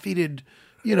an undefeated,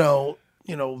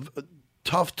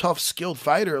 tough, skilled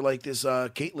fighter like this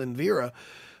Ketlen Vieira.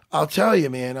 I'll tell you,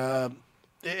 man.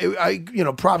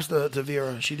 Props to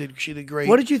Vieira. She did great.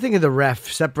 What did you think of the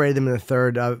ref? Separated them in the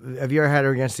third. Vieira had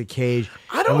her against the cage.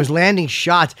 And was landing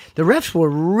shots. The refs were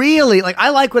really I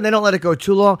like when they don't let it go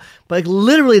too long, but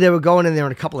literally they were going in there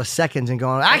in a couple of seconds and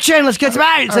going, action, let's get some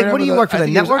out. It's like, what do you work for the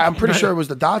network? I'm pretty sure it was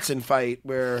the Dotson fight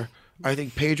where I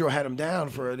think Pedro had him down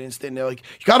for an instant. They're like,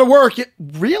 you got to work.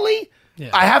 Really? Yeah.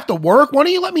 I have to work? Why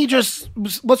don't you let me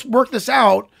let's work this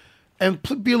out and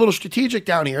be a little strategic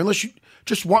down here, unless you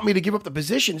just want me to give up the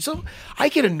position. So I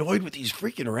get annoyed with these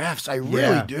freaking refs. I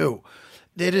really do.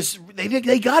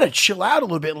 They got to chill out a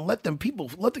little bit and let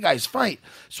the guys fight.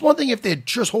 It's one thing if they're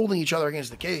just holding each other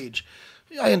against the cage.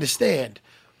 I understand.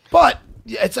 But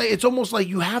it's almost like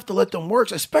you have to let them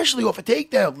work, especially off a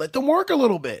takedown. Let them work a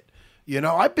little bit.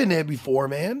 I've been there before,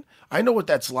 man. I know what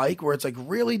that's like, where it's like,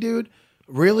 really, dude?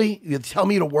 Really? You tell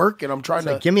me to work and I'm trying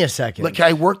to... give me a second. Can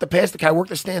I work the pass? Can I work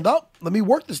the stand-up? Let me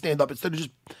work the stand-up instead of just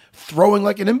throwing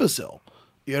like an imbecile.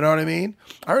 You know what I mean?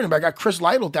 I remember I got Chris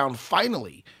Lytle down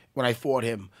finally when I fought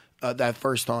him that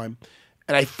first time.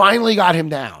 And I finally got him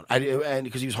down, and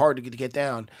because he was hard to get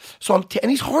down. So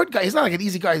and he's hard guy. He's not like an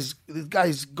easy guy's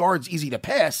guard's easy to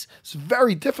pass. It's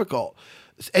very difficult.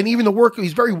 And even the work,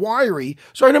 he's very wiry.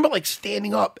 So I remember like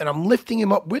standing up and I'm lifting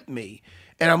him up with me.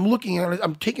 And I'm looking at it,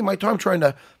 I'm taking my time trying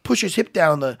to push his hip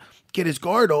down to get his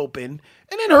guard open.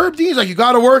 And then Herb Dean's like, you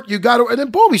got to work, and then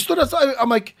boom, he stood outside. I'm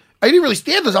like, I didn't really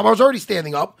stand this up. I was already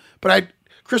standing up, but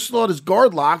Chris still had his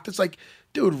guard locked. It's like,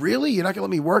 dude, really? You're not going to let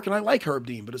me work? And I like Herb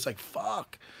Dean, but it's like,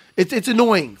 fuck. It's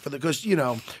annoying because,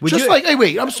 hey,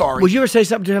 wait, I'm sorry. Would you ever say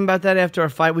something to him about that after a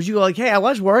fight? Would you go like, hey, I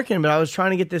was working, but I was trying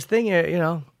to get this thing,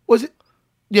 Was it?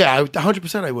 Yeah,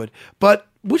 100% I would. But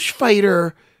which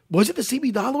fighter, was it the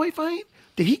CB Holloway fight?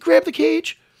 Did he grab the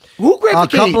cage? Who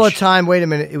grabbed the cage? A couple of times. Wait a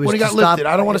minute. It was when he got lifted.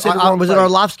 I don't want to say the wrong was it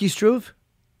Arlovsky Struve?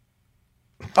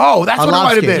 Oh, that's what it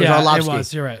might have been. Yeah, it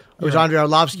was. You're right. It was Andrei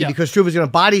Arlovsky because Struve was going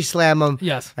to body slam him.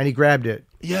 Yes. And he grabbed it.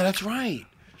 Yeah, that's right.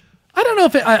 I don't know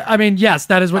if I mean, yes,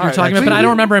 that is what you're talking about, but I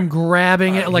don't remember him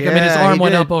grabbing it. Like, his arm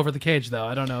went up over the cage, though.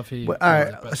 I don't know if he... All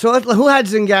right. So who had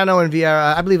Zingano and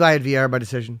Vieira? I believe I had Vieira by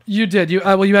decision. You did. You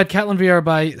had Catlin Vieira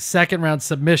by second round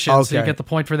submission, so you get the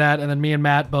point for that. And then me and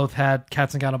Matt both had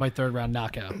Kat Zingano by third round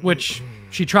knockout, which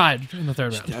she tried in the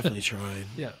third round. She definitely tried.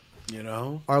 Yeah.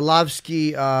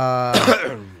 Arlovsky,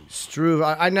 Struve.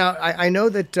 I know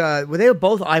that they were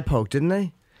both eye poked, didn't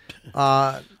they?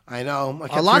 I know.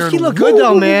 Arlovsky looked good,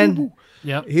 though, man.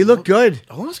 Yeah, he looked good.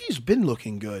 Arlovsky's been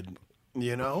looking good,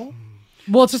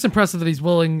 Well, it's just impressive that he's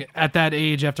willing at that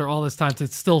age, after all this time, to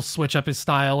still switch up his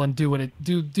style and do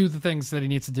the things that he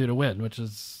needs to do to win, which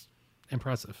is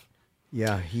impressive.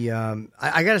 Yeah, he.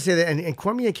 I got to say that, and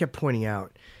Cormier kept pointing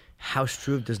out how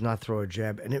Struve does not throw a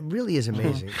jab, and it really is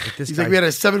amazing. He's like, we had a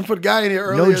 7-foot guy in here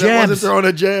earlier no jabs. That wasn't throwing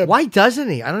a jab. Why doesn't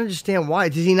he? I don't understand why.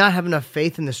 Does he not have enough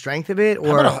faith in the strength of it?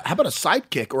 Or how about a side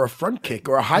kick or a front kick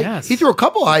or a high? Yes. He threw a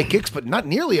couple of high kicks, but not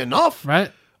nearly enough.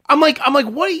 Right. I'm like,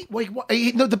 what?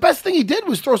 The best thing he did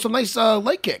was throw some nice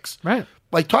leg kicks. Right.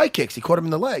 Like tie kicks. He caught him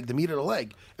in the leg, the meat of the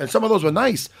leg, and some of those were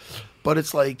nice. But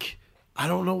it's like, I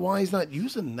don't know why he's not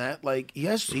using that. Like,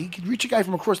 yes, he could reach a guy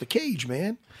from across the cage,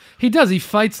 man. He does. He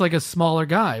fights like a smaller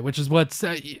guy, which is what's...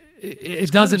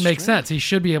 it doesn't make sense. He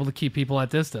should be able to keep people at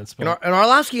distance. But. And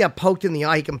Arlovsky got poked in the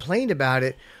eye. He complained about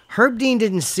it. Herb Dean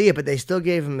didn't see it, but they still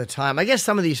gave him the time. I guess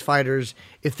some of these fighters,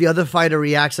 if the other fighter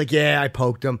reacts like, yeah, I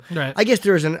poked him. Right. I guess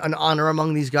there's an honor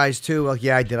among these guys, too. Like,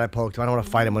 yeah, I did. I poked him. I don't want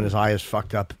to fight him when his eye is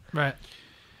fucked up. Right.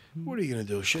 What are you going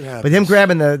to do? Shit happens. But him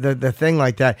grabbing the thing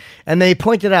like that. And they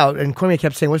pointed out, and Cormier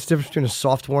kept saying, what's the difference between a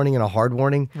soft warning and a hard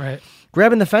warning? Right.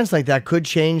 Grabbing the fence like that could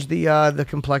change the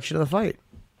complexion of the fight.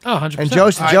 Oh, 100%.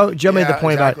 And Joe made the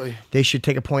point about they should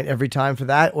take a point every time for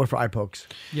that or for eye pokes.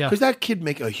 Yeah. Because that kid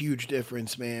make a huge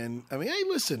difference, man. I mean, hey,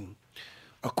 listen.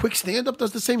 A quick stand-up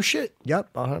does the same shit.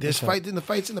 Yep, 100%. There's fights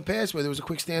in the past where there was a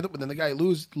quick stand-up, and then the guy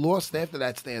lost after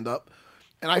that stand-up.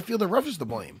 And I feel the ref is to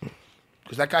blame.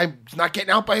 Because that guy's not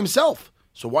getting out by himself.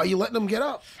 So why are you letting him get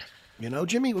up?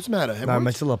 Jimmy, what's the matter? No, I'm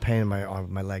still a little pain in my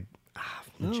arm, my leg.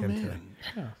 Oh, gym man. today.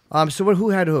 Yeah. So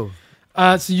who had who?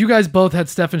 So you guys both had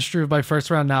Stefan Struve by first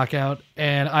round knockout,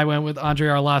 and I went with Andrei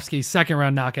Arlovsky second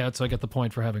round knockout, so I get the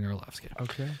point for having Arlovsky.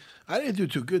 Okay. I didn't do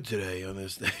too good today on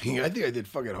this thing. I think I did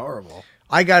fucking horrible.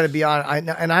 I got to be honest,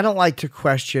 and I don't like to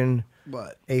question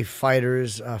what? A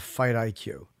fighter's fight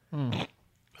IQ.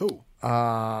 Who?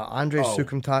 Andrei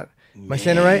Sukumtat. Am I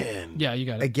saying it right? Yeah, you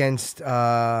got it. Against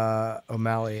Sean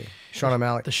O'Malley.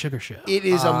 The Sugar Show. It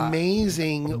is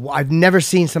amazing. I've never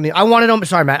seen something. I wanted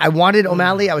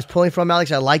O'Malley. I was pulling for O'Malley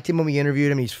because I liked him when we interviewed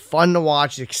him. He's fun to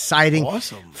watch. He's exciting.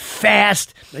 Awesome.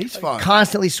 Fast. He's fun.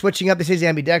 Constantly switching up. They say he's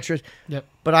ambidextrous. Yep.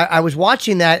 But I was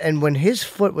watching that, and when his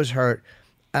foot was hurt,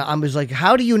 I was like,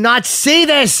 how do you not see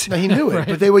this? No, he knew it. Right.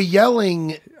 But they were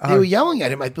yelling. They were yelling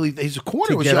at him. I believe his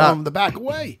corner was yelling him the back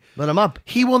away. Let him up.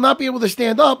 He will not be able to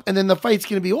stand up, and then the fight's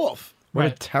going to be off. What a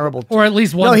Right. terrible. Or at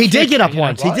least one. No, he did kick, get up you know?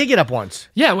 once. He did get up once.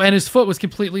 Yeah, and his foot was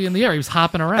completely in the air. He was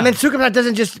hopping around. And then Sukumtat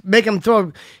doesn't just make him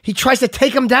throw. He tries to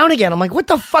take him down again. I'm like, what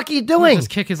the fuck are you doing? Just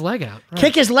kick his leg out. Right.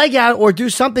 Kick his leg out or do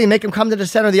something, make him come to the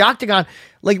center of the octagon.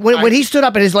 Like when he stood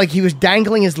up and he was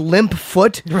dangling his limp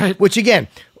foot, Right. Which again,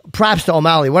 props to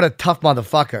O'Malley. What a tough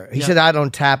motherfucker. He said, I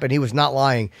don't tap, and he was not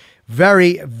lying.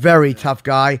 Very, very tough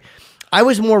guy. I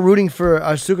was more rooting for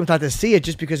Sukumtat to see it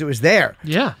just because it was there.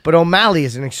 Yeah. But O'Malley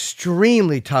is an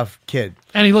extremely tough kid.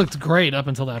 And he looked great up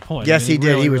until that point. Yes, I mean, he did.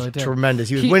 really, He was really did. tremendous.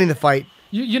 He was winning the fight.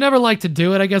 You never like to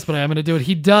do it, I guess, but I am going to do it.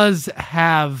 He does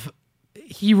have.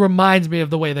 He reminds me of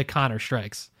the way that Connor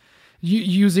strikes.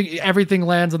 Using everything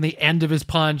lands on the end of his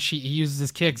punch. He uses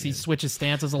his kicks. He switches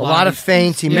stances a lot. A lot of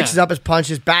feints. He Yeah. mixes up his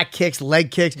punches, back kicks, leg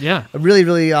kicks. Yeah. Really,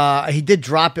 really. He did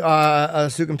drop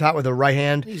Sukumtat with a right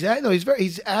hand. He's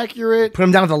accurate. Put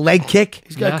him down with a leg kick.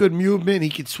 He's got Yeah. good movement. He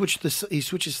can he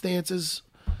switches stances.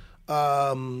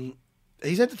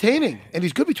 He's entertaining, and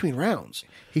he's good between rounds.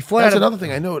 He fought That's out of- another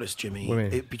thing I noticed, Jimmy. What do you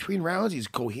mean? Between rounds, he's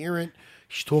coherent.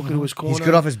 He's talking to his corner. He's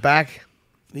good off his back.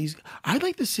 I'd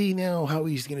like to see now how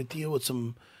he's going to deal with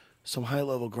some high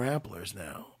level grapplers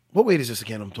now. What weight is this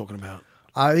again? I'm talking about.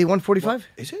 He 145.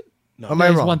 Is it? No, Am I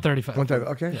He's wrong? 135.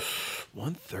 135. Okay.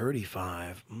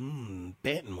 135.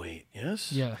 Bantamweight.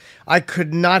 Yes. Yeah. I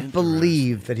could not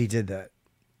believe that he did that.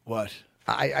 What?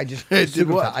 I just Did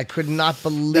what? I could not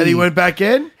believe That he went back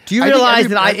in. Do you I think realize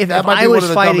that every- if that might I be one was of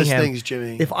the fighting dumbest him, things,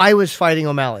 Jimmy. if I was fighting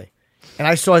O'Malley, and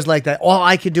I saw his leg that, all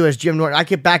I could do as Jim Norton, I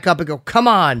could back up and go, "Come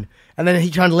on!" And then he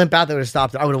tried to limp out. That would have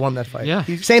stopped it. I would have won that fight. Yeah.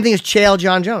 Same thing as Chael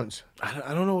John Jones.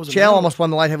 I don't know. What was the Chael matter. almost won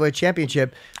the light heavyweight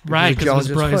championship. Right, of because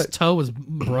his Jones's foot. toe was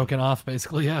broken off,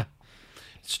 basically. Yeah.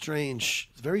 Strange.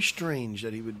 It's very strange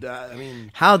that he would. I mean,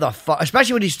 How the fuck?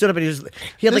 Especially when he stood up and he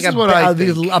had This like is what I a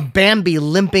think. Bambi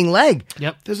limping leg.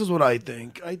 Yep. this is what I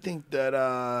think. I think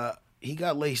that he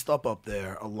got laced up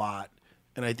there a lot,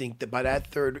 and I think that by that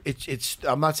third, it's.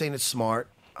 I'm not saying it's smart.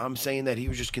 I'm saying that he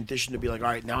was just conditioned to be like, all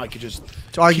right, now I could just.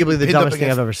 It's arguably the pinned up dumbest thing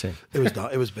against- I've ever seen. It was dumb.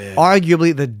 It was bad.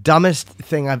 Arguably the dumbest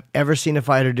thing I've ever seen a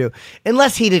fighter do,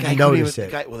 unless he The didn't guy couldn't notice even-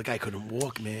 it. the guy couldn't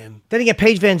walk, man. Then again,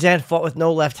 Paige Van Zandt fought with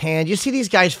no left hand. You see these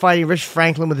guys fighting. Rich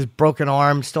Franklin with his broken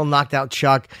arm, still knocked out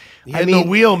Chuck. He had no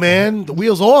wheel, man. The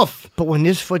wheel's off. But when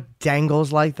his foot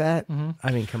dangles like that,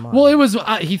 I mean, come on. Well, it was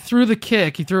he threw the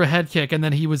kick, he threw a head kick, and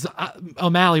then he was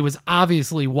O'Malley was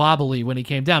obviously wobbly when he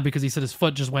came down because he said his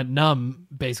foot just went numb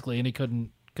basically, and he couldn't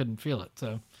feel it.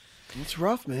 So It's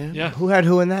rough, man. yeah, Who had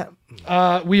who in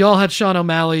that? we all had Sean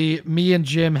O'Malley. Me and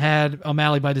Jim had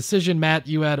O'Malley by decision. Matt,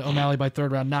 you had O'Malley by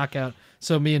third round knockout.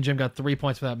 So me and Jim got 3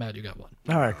 points for that. Matt, you got 1.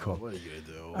 All right, cool. What are you gonna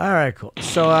do? All right, cool.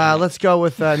 So let's go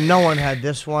with no one had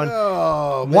this one.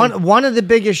 Oh, man. One of the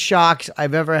biggest shocks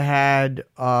I've ever had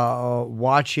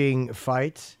watching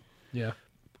fights Yeah,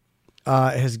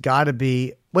 has got to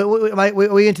be. Wait,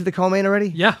 are we into the co-main already?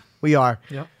 yeah, We are.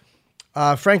 yep.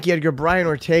 Frankie Edgar, Brian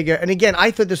Ortega. And again,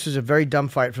 I thought this was a very dumb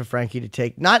fight for Frankie to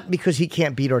take. Not because he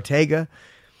can't beat Ortega,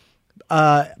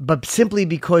 but simply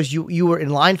because you were in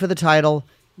line for the title,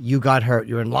 you got hurt.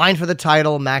 You're in line for the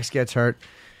title, Max gets hurt.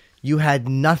 You had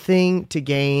nothing to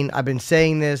gain. I've been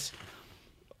saying this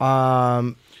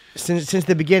since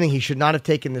the beginning. He should not have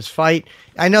taken this fight.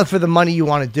 I know for the money you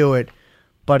want to do it,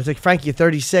 but it's like, Frankie, you're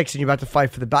 36 and you're about to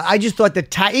fight for the belt. I just thought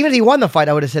that even if he won the fight,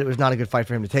 I would have said it was not a good fight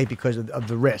for him to take because of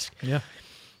the risk. Yeah.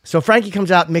 So Frankie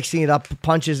comes out mixing it up,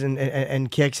 punches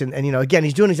and kicks, and again,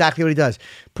 he's doing exactly what he does,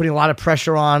 putting a lot of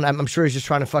pressure on. I'm sure he's just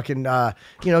trying to fucking,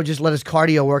 just let his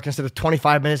cardio work. Instead of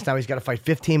 25 minutes, now he's got to fight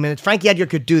 15 minutes. Frankie Edgar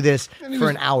could do this for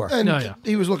an hour. And No, yeah.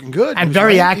 he was looking good. And He was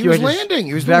very He accurate. was landing.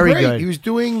 He was Very doing great. good. He was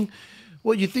doing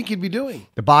what you think he'd be doing.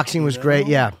 The boxing was great,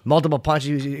 yeah. Multiple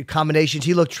punches, combinations.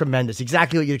 He looked tremendous.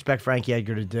 Exactly what you'd expect Frankie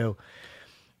Edgar to do.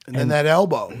 And then that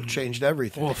elbow changed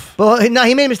everything. But no,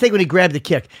 he made a mistake when he grabbed the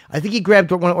kick. I think he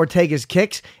grabbed one of Ortega's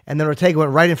kicks, and then Ortega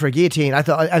went right in for a guillotine. I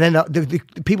thought, and then the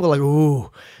people were like, "Ooh!"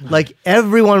 Like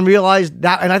everyone realized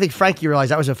that, and I think Frankie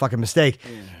realized that was a fucking mistake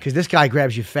because this guy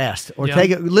grabs you fast.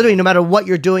 Ortega, literally, no matter what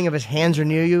you're doing, if his hands are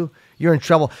near you, you're in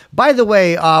trouble. By the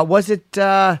way, was it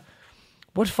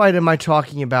what fight am I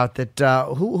talking about? That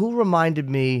who reminded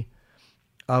me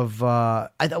of?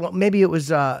 Maybe it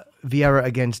was. Vieira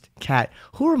against Kat.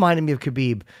 Who reminded me of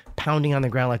Khabib pounding on the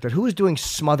ground like that? Who was doing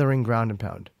smothering ground and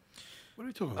pound? What are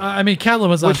you talking about? I mean,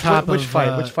 Catlin was on top Which of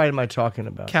fight? Which fight am I talking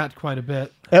about? Cat quite a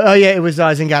bit. Oh yeah, it was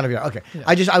Zingano. Okay, yeah.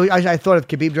 I thought of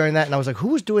Khabib during that, and I was like, who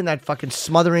was doing that fucking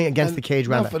smothering against the cage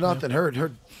round? Not for nothing.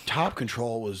 Her top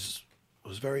control was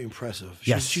very impressive.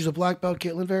 Yes. She's a black belt,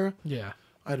 Caitlin Vera? Yeah.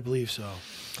 I'd believe so.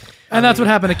 And that's what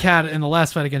happened to Kat in the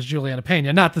last fight against Juliana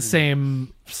Pena. Not the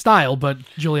same style, but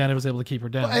Juliana was able to keep her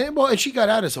down. And she got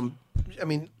out of some I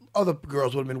mean, other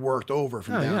girls would have been worked over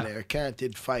from down yeah. there. Kat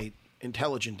did fight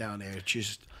intelligent down there.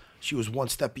 She was one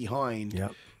step behind.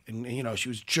 Yep. And she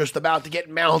was just about to get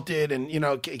mounted, and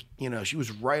she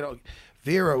was right on.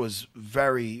 Vera was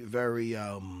very, very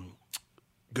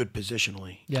good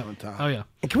positionally on top. Oh yeah.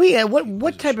 And can we?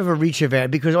 What type of a reach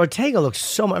advantage? Because Ortega looks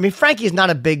so much. I mean, Frankie's not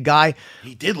a big guy.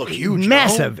 He did look huge,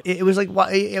 massive. though. It was like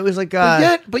But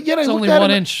yet, It's I only looked at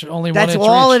 1 him, inch. Only That's 1 inch.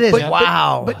 all reach. it is. Yeah.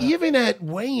 Wow. But even at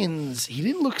weigh-ins, he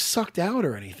didn't look sucked out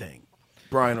or anything.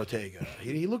 Brian Ortega,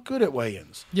 he looked good at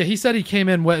weigh-ins. Yeah, he said he came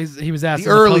in. He was asked The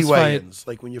in early post-fight- weigh-ins,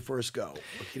 like when you first go.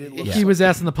 Like, he didn't look He sucked was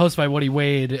asked in the post fight what he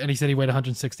weighed, and he said he weighed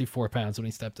 164 pounds when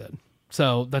he stepped in.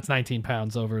 So that's 19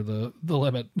 pounds over the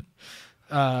limit.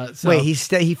 So Wait,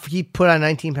 he put on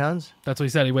 19 pounds? that's what he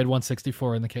said. He weighed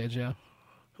 164 in the cage. Yeah,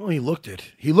 Oh, he looked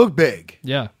it. He looked big.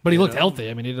 yeah, but he looked healthy.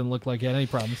 I mean, he didn't look like he had any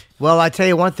problems. Well, I tell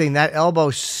you one thing, that elbow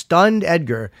stunned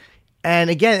Edgar.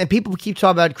 And again, and people keep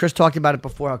talking about it, Chris talked about it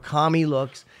before, how calm he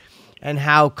looks and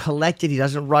how collected he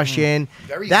doesn't rush in.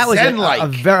 Very that was zen-like. a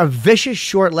very vicious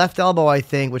short left elbow, I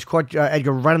think, which caught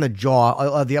Edgar right on the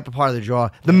jaw, the upper part of the jaw,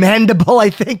 the mandible, I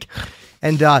think,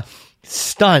 and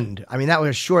stunned. I mean, that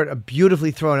was a beautifully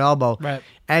thrown elbow. Right.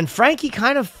 And Frankie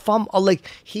kind of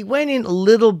he went in a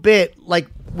little bit, like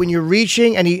when you're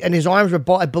reaching, and his arms were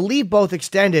I believe both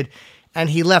extended, and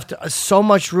he left so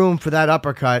much room for that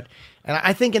uppercut. And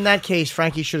I think in that case,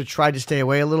 Frankie should have tried to stay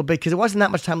away a little bit because there wasn't that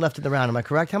much time left in the round. Am I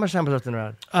correct? How much time was left in the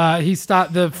round? He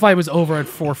stopped. The fight was over at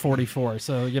 4:44. So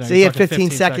So you're he had talking 15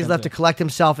 seconds left to collect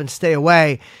himself and stay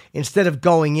away instead of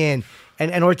going in.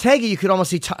 And Ortega, you could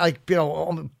almost see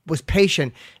was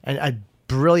patient and a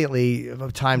brilliantly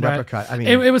timed Right. uppercut. I mean,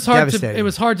 it was hard devastating. it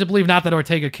was hard to believe. Not that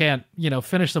Ortega can't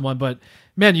finish someone, but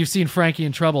man, you've seen Frankie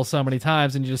in trouble so many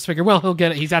times, and you just figure, well, he'll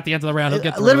get it. He's at the end of the round. He'll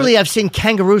get through Literally, it. I've seen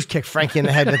kangaroos kick Frankie in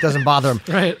the head, and it doesn't bother him.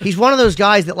 Right. He's one of those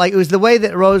guys that, like, it was the way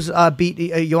that Rose beat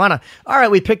Joanna. All right,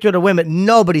 we picked her to win, but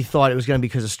nobody thought it was going to be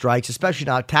because of strikes, especially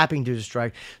now tapping due to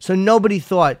strike. So nobody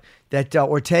thought that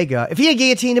Ortega, if he had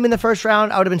guillotined him in the first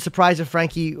round, I would have been surprised if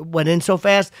Frankie went in so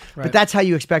fast. Right. But that's how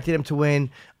you expected him to win.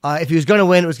 If he was going to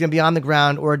win, it was going to be on the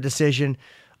ground or a decision.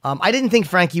 I didn't think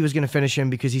Frankie was going to finish him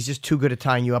because he's just too good at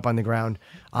tying you up on the ground.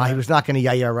 He was not going to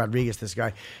Yair Rodriguez, this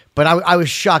guy. But I was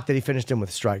shocked that he finished him with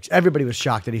strikes. Everybody was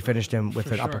shocked that he finished him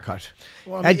with an uppercut.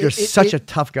 Well, I mean, Edgar's such a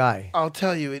tough guy. I'll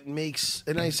tell you, it makes,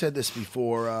 and I said this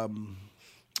before, I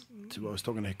was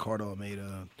talking to Ricardo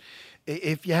Almeida.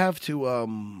 If you have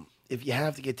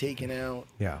to get taken out,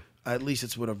 Yeah. at least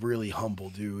it's with a really humble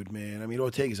dude, man. I mean,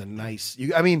 Ortega's a nice.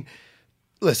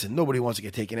 Listen, nobody wants to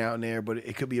get taken out in there, but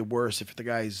it could be worse if the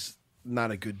guy's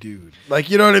not a good dude. Like,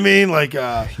 you know what I mean? Like,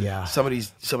 Yeah. some of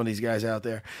these guys out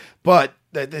there. But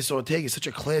this Ortega is such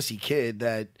a classy kid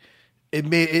that it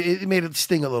made it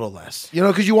sting a little less,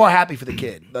 because you are happy for the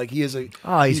kid. Like, he is a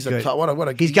He's good. What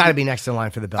a He's got to be next in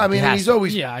line for the belt. I mean, He has he's to.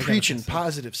 always Yeah, I gotta preaching think so.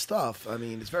 positive stuff. I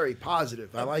mean, it's very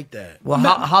positive. I like that. Well,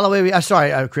 Holloway.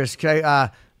 Sorry, Chris. Okay,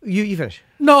 you finish.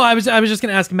 No, I was just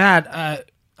going to ask Matt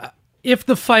if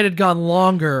the fight had gone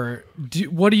longer.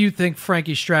 What do you think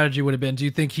Frankie's strategy would have been? Do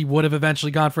you think he would have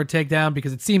eventually gone for a takedown?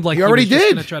 Because it seemed like He already was just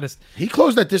did. gonna try to. He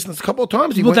closed that distance a couple of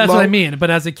times. He Well, went that's low. what I mean.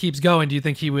 But as it keeps going, do you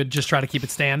think he would just try to keep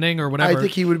it standing or whatever? I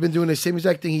think he would have been doing the same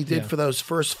exact thing he did Yeah. for those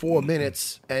first 4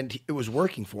 minutes, and it was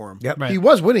working for him. Yep. Right. He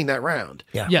was winning that round.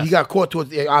 Yeah. Yes. He got caught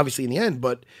towards the, obviously in the end,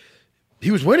 but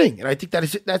he was winning, and I think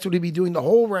that's what he'd be doing the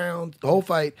whole round, the whole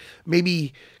fight.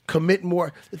 Maybe commit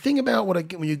more. The thing about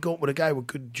when you go with a guy with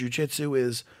good jiu-jitsu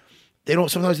is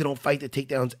sometimes they don't fight the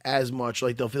takedowns as much.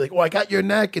 Like, they'll feel like, oh, I got your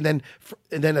neck, and then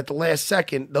at the last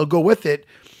second they'll go with it.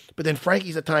 But then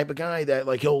Frankie's the type of guy that,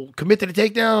 like, he'll commit to the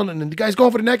takedown, and then the guy's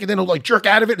going for the neck, and then he'll, like, jerk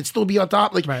out of it and still be on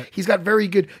top. Like, Right. He's got very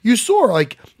good. You saw,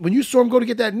 like, when you saw him go to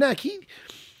get that neck,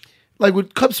 like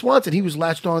with Cub Swanson, he was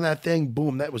latched on that thing.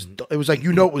 Boom, it was like,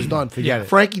 it was done. Forget it.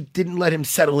 Frankie didn't let him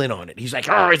settle in on it. He's like,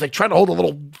 he's like trying to hold a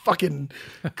little fucking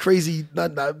crazy,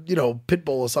 pit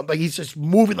bull or something. Like, he's just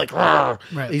moving like, Right.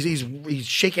 He's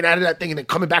shaking out of that thing and then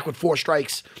coming back with 4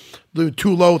 strikes, 2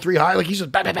 low, 3 high. Like, he's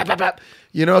just bap, bap, bap, bap, bap.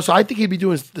 So I think he'd be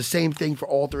doing the same thing for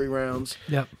all 3 rounds.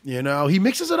 Yep. He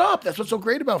mixes it up. That's what's so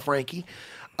great about Frankie.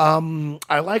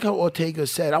 I like how Ortega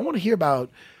said, I want to hear about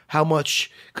how much,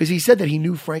 because he said that he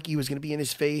knew Frankie was going to be in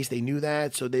his face. They knew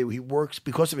that, so he works,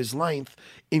 because of his length,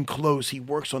 in close. He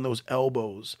works on those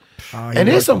elbows. And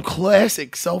there's some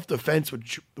classic self-defense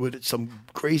with some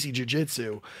crazy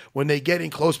jiu-jitsu. When they get in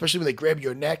close, especially when they grab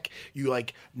your neck, you,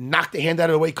 like, knock the hand out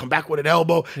of the way, come back with an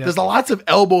elbow. Yeah. There's lots of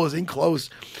elbows in close.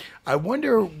 I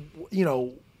wonder,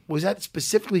 was that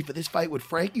specifically for this fight with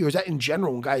Frankie, or is that in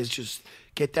general when guys just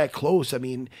get that close? I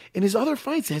mean, in his other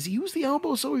fights, has he used the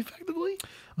elbow so effectively?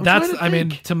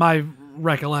 To my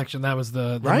recollection, that was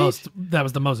the Right?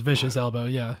 most vicious elbow.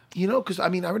 Yeah. You know, because I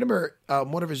mean, I remember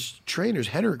one of his trainers,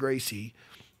 Henner Gracie,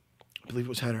 I believe it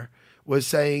was Henner, was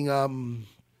saying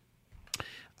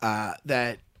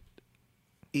that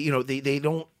they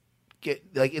don't get,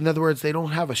 like, in other words, they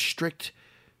don't have a strict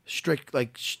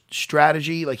like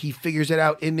strategy. Like, he figures it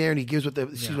out in there and he gives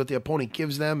sees what the opponent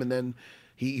gives them, and then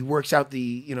he works out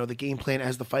the game plan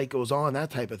as the fight goes on, that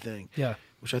type of thing. Yeah.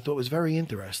 Which I thought was very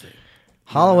interesting.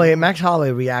 Max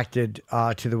Holloway reacted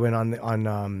to the win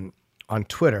on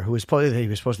Twitter. He was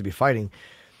supposed to be fighting,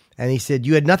 and he said,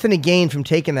 "You had nothing to gain from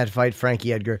taking that fight,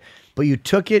 Frankie Edgar, but you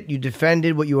took it. You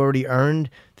defended what you already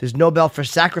earned. There's no belt for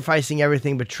sacrificing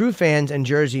everything, but true fans and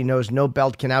Jersey knows no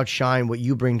belt can outshine what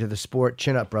you bring to the sport.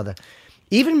 Chin up, brother."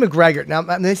 Even McGregor. Now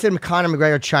they said Conor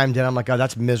McGregor chimed in. I'm like, oh,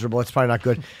 that's miserable. It's probably not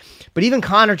good. But even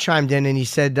Conor chimed in and he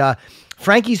said,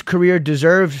 Frankie's career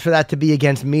deserved for that to be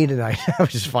against me tonight,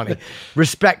 which is funny.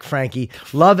 Respect, Frankie.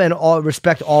 Love and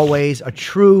respect always. A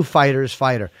true fighter's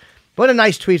fighter. What a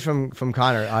nice tweet from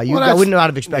Conor. I wouldn't not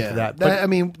have expected that. I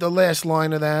mean, the last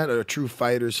line of that, a true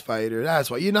fighter's fighter,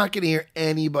 that's why you're not going to hear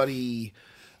anybody.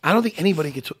 I don't think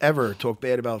anybody could ever talk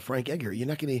bad about Frank Edgar. You're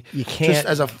not going to. You can't. Just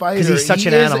as a fighter. Because he's such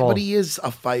an animal. But he is a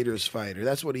fighter's fighter.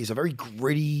 That's what he's. A very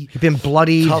gritty. He's been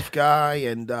bloodied. Tough guy.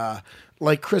 And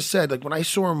like Chris said, like when I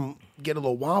saw him get a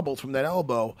little wobbled from that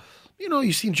elbow,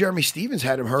 you've seen Jeremy Stevens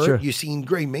had him hurt. Sure. You've seen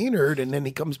Gray Maynard, and then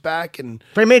he comes back and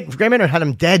Gray Maynard had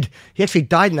him dead. He actually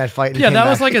died in that fight. Yeah, that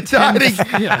was like a 10. I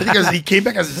think he came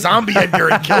back as a zombie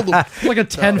Edgar and killed him. Like a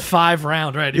 10-5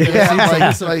 round, right?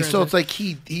 So it's like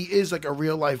he is like a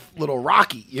real life little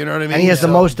Rocky. You know what I mean? And he has the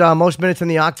most minutes in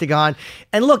the octagon.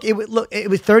 And look, it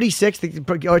was 36.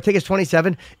 Ortega's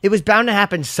 27. It was bound to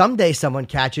happen someday. Someone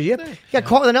catches you. He got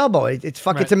caught with an elbow. It's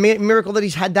a miracle that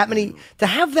he's had that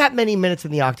many minutes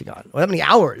in the octagon. Or that many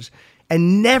hours,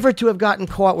 and never to have gotten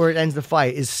caught where it ends the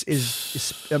fight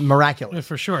is miraculous.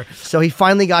 For sure. So he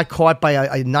finally got caught by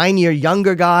a 9-year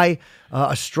younger guy,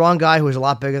 a strong guy who was a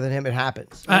lot bigger than him. It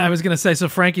happens. I was going to say, so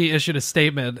Frankie issued a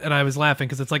statement, and I was laughing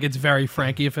because it's very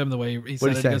Frankie of him, the way he said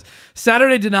it. He goes,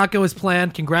 Saturday did not go as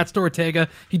planned. Congrats to Ortega.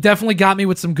 He definitely got me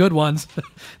with some good ones.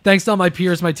 Thanks to all my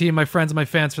peers, my team, my friends, and my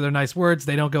fans for their nice words.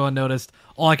 They don't go unnoticed.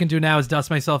 All I can do now is dust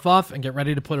myself off and get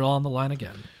ready to put it all on the line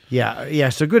again. Yeah.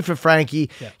 So good for Frankie.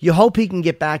 Yeah. You hope he can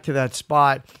get back to that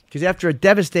spot because after a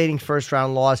devastating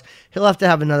first-round loss, he'll have to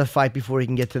have another fight before he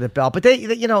can get to the belt. But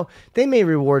they may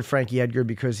reward Frankie Edgar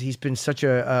because he's been such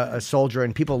a soldier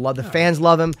and people love the fans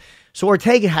love him. So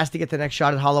Ortega has to get the next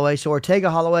shot at Holloway. So Ortega,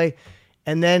 Holloway,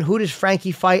 and then who does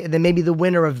Frankie fight? And then maybe the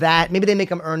winner of that. Maybe they make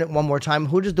him earn it one more time.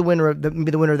 Who does the winner of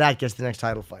that gets the next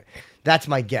title fight? That's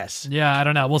my guess. Yeah, I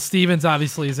don't know. Well, Stevens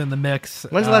obviously is in the mix.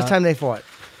 When's the last time they fought?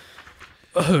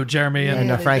 Oh, Jeremy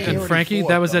and Frankie. Frankie.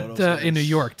 That was in New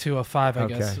York, 205, I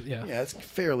guess. Yeah, it's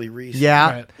fairly recent.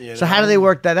 Yeah. Right. So how do they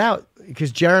work that out?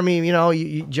 Because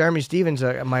Jeremy, Jeremy Stevens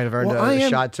might have earned a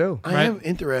shot too. I am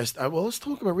interested. Well, let's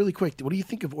talk about really quick. What do you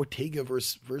think of Ortega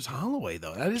versus Holloway,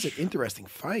 though? That is an interesting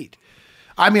fight.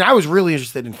 I mean, I was really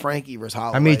interested in Frankie versus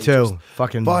Holloway. Me too.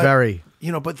 Very.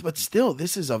 But still,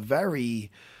 this is a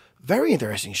very, very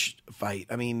interesting fight.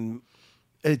 I mean,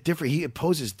 he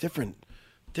poses different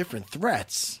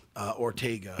threats,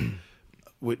 Ortega,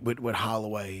 with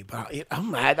Holloway. But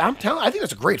I think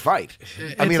that's a great fight.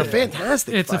 A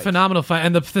fantastic. It's fight. a phenomenal fight,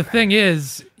 and the thing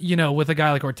is, with a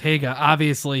guy like Ortega,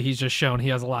 obviously he's just shown he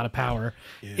has a lot of power.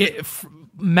 Yeah.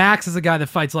 Max is a guy that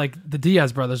fights like the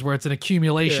Diaz brothers, where it's an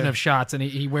accumulation of shots and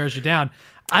he wears you down.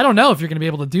 I don't know if you're going to be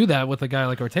able to do that with a guy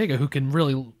like Ortega, who can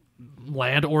really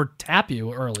land or tap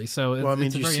you early. So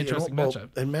it's a very interesting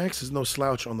matchup. And Max is no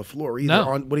slouch on the floor either. No.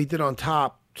 On what he did on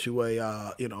top to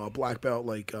a black belt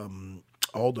like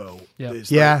Aldo.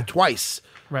 Twice.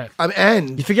 Right.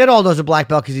 And you forget Aldo's a black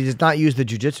belt because he does not use the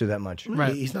jiu-jitsu that much.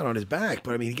 Right. He's not on his back,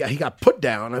 but he got put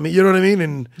down. You know what I mean?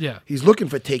 And he's looking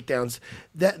for takedowns.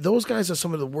 Those guys are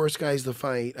some of the worst guys to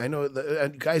fight. I know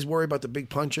guys worry about the big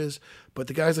punches, but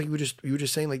the guys like you were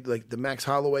just saying, like the Max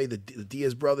Holloway, the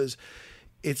Diaz brothers,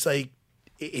 it's like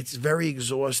it's very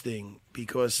exhausting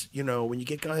because when you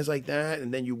get guys like that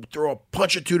and then you throw a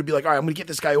punch or two to be like, all right, I'm gonna get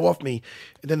this guy off me,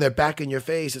 and then they're back in your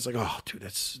face. It's like, oh, dude,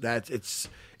 it's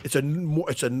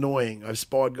annoying. I've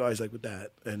sparred guys like with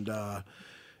that, and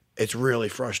it's really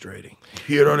frustrating.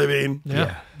 You know what I mean?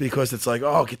 Yeah. Because it's like,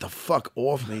 oh, get the fuck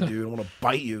off me, dude. I want to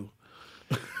bite you.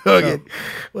 Okay.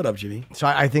 What up, Jimmy? So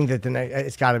I think that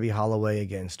it's got to be Holloway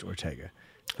against Ortega.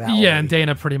 And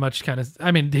Dana pretty much kind of,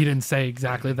 he didn't say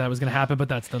exactly that was going to happen, but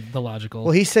that's the logical.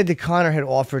 Well, he said that Conor had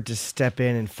offered to step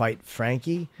in and fight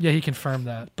Frankie. Yeah, he confirmed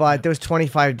that. But there was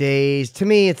 25 days. To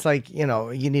me, it's like, you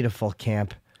need a full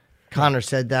camp. Connor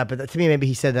said that, but to me, maybe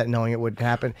he said that knowing it wouldn't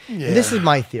happen. Yeah. And this is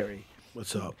my theory.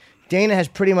 What's up? Dana has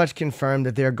pretty much confirmed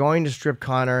that they're going to strip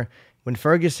Connor when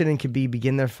Ferguson and Khabib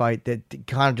begin their fight, that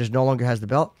Connor just no longer has the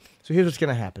belt. So here's what's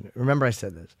going to happen. Remember I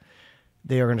said this.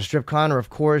 They are going to strip Connor, of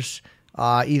course.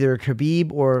 Either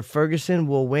Khabib or Ferguson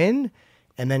will win,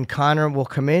 and then Connor will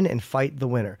come in and fight the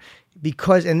winner.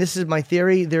 Because, and this is my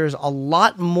theory, there's a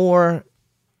lot more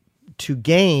to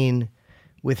gain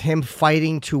with him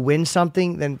fighting to win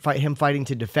something than him fighting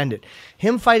to defend it.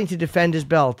 Him fighting to defend his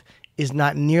belt is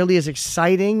not nearly as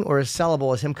exciting or as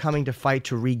sellable as him coming to fight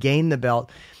to regain the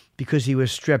belt because he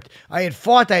was stripped. I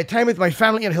had time with my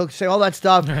family, and he'll say all that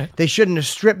stuff. Right. They shouldn't have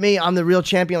stripped me. I'm the real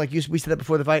champion. Like we said that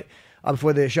before the fight,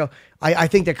 before the show. I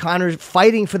think that Connor's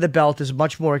fighting for the belt is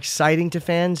much more exciting to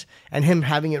fans, and him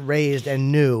having it raised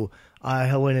and new,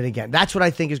 he'll win it again. That's what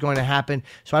I think is going to happen.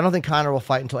 So I don't think Connor will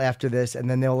fight until after this, and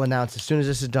then they'll announce as soon as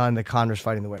this is done that Connor's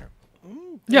fighting the winner.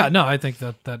 Yeah, no, I think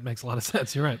that makes a lot of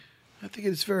sense. You're right. I think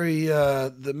it's very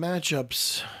the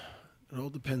matchups. It all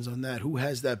depends on that. Who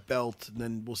has that belt, and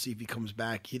then we'll see if he comes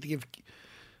back. You think if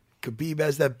Khabib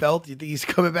has that belt, you think he's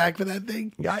coming back for that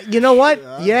thing? You know what?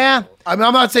 Yeah. I mean,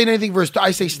 I'm not saying anything versus.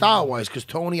 I say style-wise because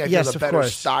Tony, I feel a better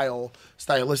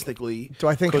stylistically. Do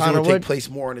I think Connor Conor would would take place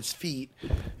more on its feet,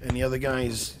 and the other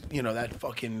guy's, that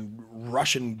fucking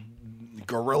Russian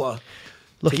gorilla.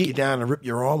 Look, take you down and rip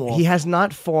your arm off. Connor has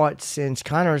not fought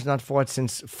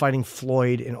since fighting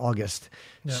Floyd in August.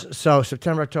 Yeah. So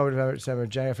September, October, November, December,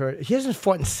 January, February. He hasn't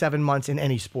fought in 7 months in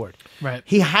any sport. Right.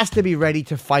 He has to be ready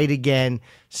to fight again.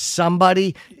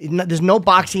 There's no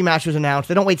boxing match was announced.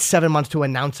 They don't wait 7 months to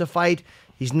announce a fight.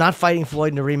 He's not fighting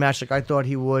Floyd in a rematch like I thought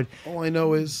he would. All I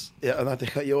know is, not to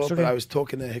cut you off, but I was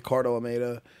talking to Ricardo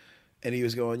Almeida, and he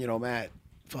was going, Matt,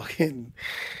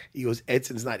 he goes,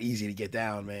 Edson's not easy to get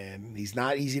down, man. He's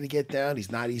not easy to get down.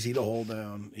 He's not easy to hold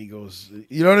down. He goes,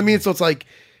 you know what I mean? So it's like,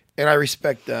 and I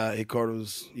respect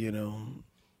Ricardo's,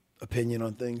 opinion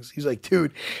on things. He's like,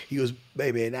 dude, he goes,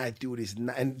 baby, and that dude is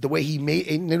not, and the way he made,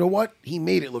 and you know what? He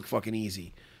made it look fucking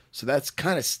easy. So that's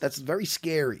very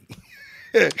scary.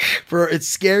 It's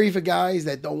scary for guys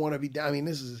that don't want to be down. I mean,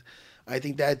 I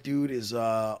think that dude is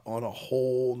on a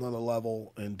whole nother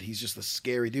level, and he's just a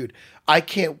scary dude. I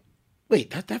can't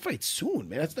wait. That fight's soon,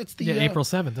 man. That's the April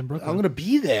 7th in Brooklyn. I'm gonna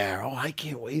be there. Oh, I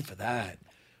can't wait for that.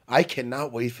 I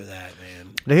cannot wait for that,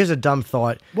 man. Now here's a dumb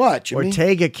thought. What, Jimmy?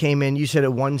 Ortega came in. You said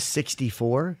at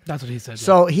 164. That's what he said.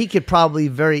 So he could probably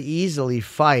very easily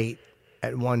fight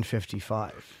at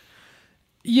 155.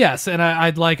 Yes, and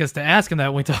I'd like us to ask him that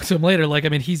when we talk to him later.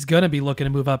 He's going to be looking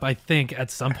to move up, I think, at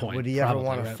some point. Would he ever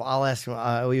want to? I'll ask him.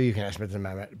 You can ask him at the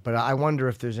moment. But I wonder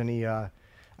if there's any.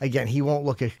 Again, he won't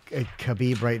look at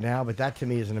Khabib right now, but that to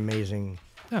me is an amazing,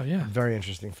 very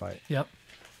interesting fight. Yep.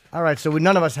 All right, so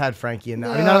none of us had Frankie, and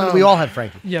we all had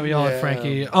Frankie. Yeah, we all had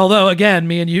Frankie. Although, again,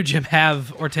 me and you, Jim,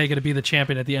 have Ortega to be the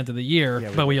champion at the end of the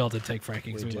year, but we all did take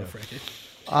Frankie because we love Frankie.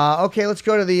 Okay, let's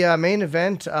go to the main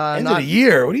event. End of the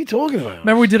year? What are you talking about?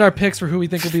 Remember we did our picks for who we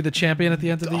think will be the champion at the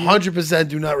end of the year? 100%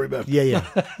 do not remember. Yeah.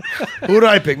 Who did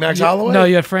I pick? Max Holloway? No,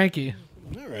 you had Frankie.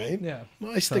 All right. Yeah.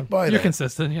 Well, I stick by that. You're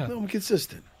consistent, yeah. No, I'm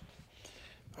consistent.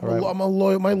 I'm a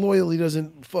loyal. My loyalty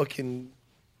doesn't fucking,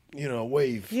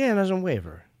 wave. Yeah, it doesn't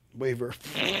waver. Waver.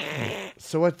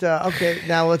 So what? Okay,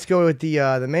 now let's go with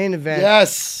the main event.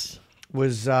 Yes.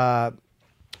 Was of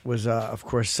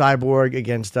course Cyborg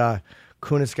against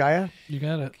Kunitskaya. You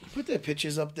got it. Put their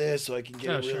pictures up there so I can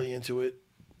get really into it.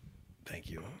 Thank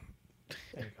you.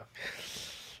 There you go.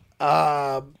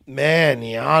 Man,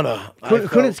 Yana.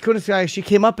 Kunitskaya, she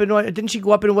came up in, didn't she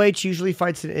go up in weight? She usually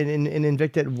fights in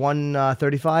Invicta at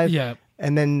 135. Yeah.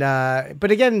 And then,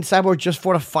 but again, Cyborg just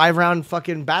fought a 5-round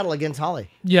fucking battle against Holly.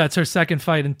 Yeah, it's her second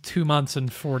fight in 2 months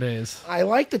and 4 days. I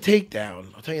like the takedown.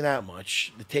 I'll tell you that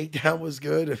much. The takedown was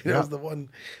good. That was the one.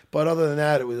 But other than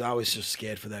that, I was just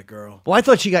scared for that girl. Well, I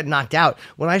thought she got knocked out.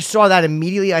 When I saw that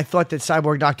immediately, I thought that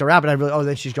Cyborg knocked her out, but I realized,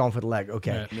 then she's going for the leg.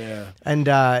 Okay. Right. Yeah. And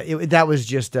that was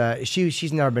just,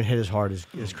 she's never been hit as hard as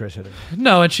Chris hit her.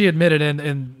 No, and she admitted,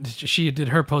 and she did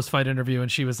her post-fight interview,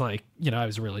 and she was like, I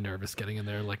was really nervous getting in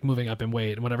there, like moving up in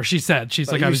weight and whatever. She said,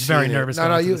 she's like, I was very nervous.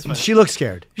 She looked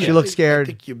scared. She looked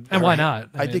scared. And why not?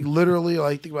 I think literally,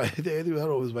 I don't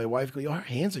know, it was my wife. Her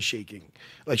hands are shaking.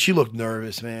 Like she looked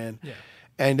nervous, man. Yeah.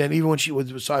 And then even when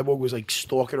Cyborg was like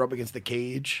stalking her up against the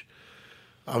cage,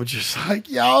 I was just like,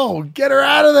 yo, get her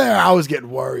out of there. I was getting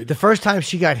worried. The first time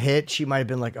she got hit, she might have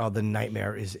been like, oh, the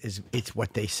nightmare is it's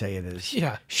what they say it is.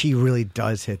 Yeah. She really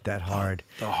does hit that hard.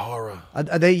 The horror.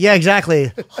 Yeah,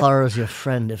 exactly. Horror is your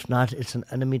friend. If not, it's an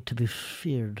enemy to be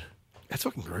feared. That's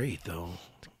fucking great, though.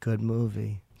 It's a good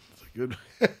movie. It's a good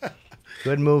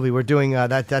Good movie. We're doing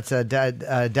that. That's a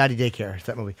Daddy Daycare. It's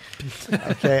that movie.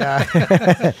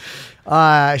 Okay.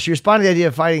 She responded to the idea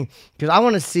of fighting because I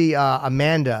want to see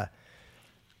Amanda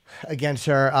against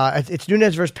her. It's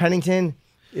Nunes versus Pennington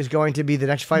is going to be the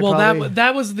next fight. Well, probably?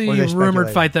 that was the Or they rumored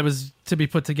speculate? fight that was to be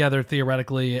put together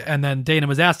theoretically, and then Dana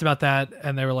was asked about that,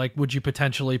 and they were like, "Would you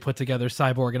potentially put together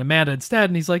Cyborg and Amanda instead?"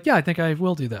 And he's like, "Yeah, I think I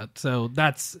will do that." So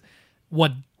that's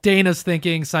what Dana's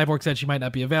thinking. Cyborg said she might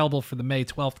not be available for the May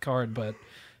 12th card, but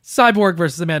Cyborg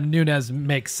versus Amanda Nunes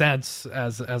makes sense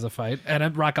as a fight,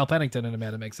 and Raquel Pennington and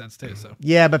Amanda makes sense too. So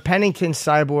Yeah, but Pennington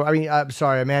Cyborg. I mean,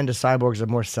 Amanda Cyborg is a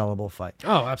more sellable fight.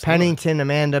 oh, absolutely. Pennington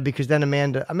Amanda, because then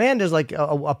Amanda's like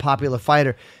a popular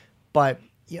fighter, but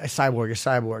yeah, Cyborg is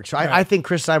Cyborg. So I think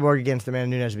Chris Cyborg against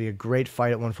Amanda Nunes would be a great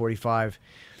fight at 145.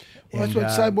 Well, that's what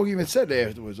Cyborg even said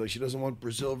afterwards. Like, she doesn't want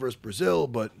Brazil versus Brazil,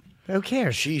 but Who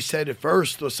cares? she said it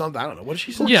first or something. I don't know. What did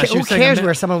she say? Yeah, she Who was saying cares Ama-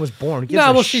 where someone was born? Who gives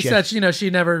No, a well, she shit? said she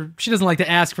doesn't like to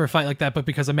ask for a fight like that, but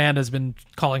because Amanda's been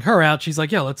calling her out, she's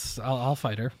like, yeah, I'll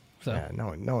fight her. So Yeah, no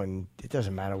one. It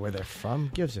doesn't matter where they're from.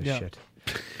 Who gives a Yeah. shit?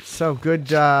 So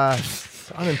good.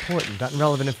 Unimportant, not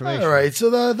relevant information. All right, so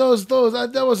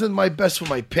that wasn't my best for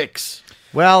my picks.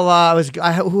 Well,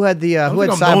 who had think I'm known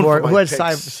for Cyborg? my Who had picks.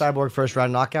 Cyborg first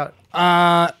round knockout?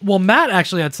 well, Matt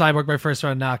actually had Cyborg by first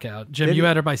round knockout. Jim, you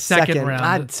had her by second round.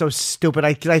 I'm so stupid.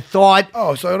 I thought.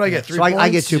 Oh, so what did I get? 3 So points? I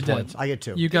get 2 You did. points. I get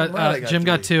 2. You got, Right, I got Jim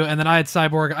got 2, and then I had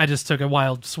Cyborg. I just took a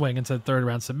wild swing and said third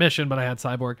round submission, but I had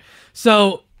Cyborg.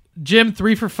 So Jim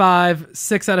 3 for 5,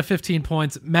 6 out of 15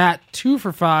 points. Matt 2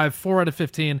 for 5, 4 out of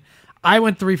 15. I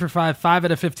went 3 for 5, 5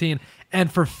 out of 15.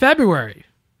 And for February,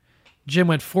 Jim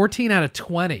went 14 out of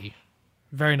 20.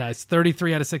 Very nice.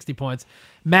 33 out of 60 points.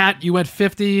 Matt, you went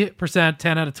 50%,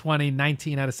 10 out of 20,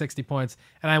 19 out of 60 points.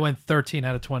 And I went 13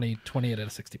 out of 20, 28 out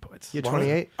of 60 points. You had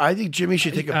 28. I think Jimmy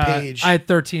should take a page. I had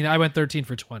 13. I went 13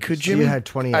 for 20. Could So- Jimmy? you had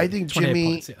 28. I think 28 Jimmy.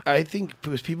 points, yeah. I think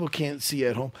because people can't see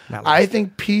at home. Not I like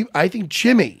think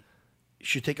Jimmy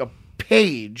should take a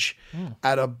page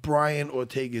out of Brian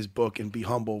Ortega's book and be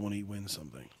humble when he wins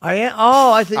something. I am.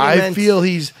 Oh, I think you I meant. feel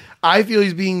he's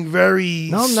being very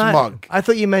No, I'm not. smug. I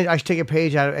thought you meant I should take a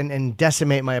page out and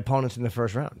decimate my opponents in the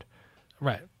first round.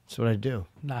 Right. That's what I do.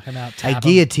 Knock him out. I Tab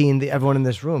him. guillotined everyone in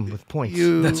this room with points.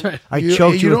 That's right. I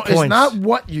choked you with don't- It's points. not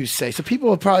what you say. So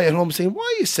people are probably at home saying, "Why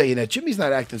are you saying that?" Jimmy's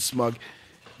not acting smug.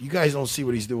 You guys don't see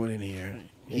what he's doing in here.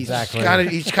 Exactly.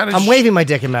 He's kind of. I'm waving my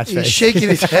dick in Matt's He's face. shaking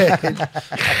his head.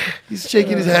 He's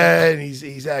shaking his head, and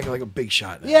he's acting like a big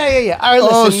shot now. Yeah. All right,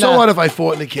 Oh, listen. so what if I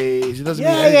fought in the cage? It doesn't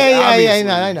mean Yeah. anything,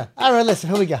 obviously. I know. All right, listen.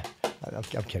 Who we got? I'm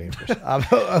kidding, of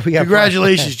course. We got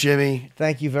Congratulations, Jimmy.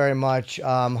 Thank you very much.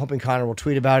 Hoping Connor will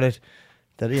tweet about it.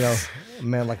 That a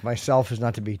man like myself is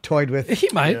not to be toyed with. He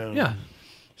might. Yeah.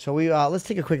 So we let's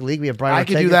take a quick league. We have Brian. I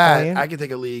can Ortega do that. calling in. I can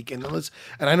take a leak, and and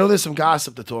I know there's some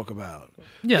gossip to talk about.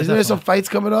 Yeah, Isn't there some definitely. fights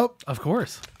coming up? Of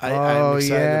course. I'm Oh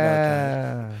excited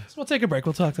about that. So we'll take a break.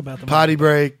 We'll talk about them. Potty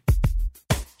break.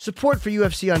 Support for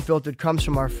UFC Unfiltered comes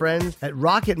from our friends at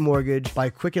Rocket Mortgage by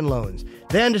Quicken Loans.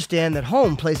 They understand that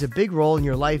home plays a big role in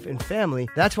your life and family.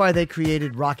 That's why they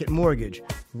created Rocket Mortgage.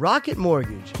 Rocket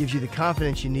Mortgage gives you the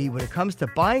confidence you need when it comes to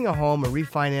buying a home or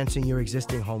refinancing your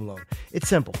existing home loan. It's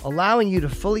simple, allowing you to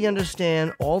fully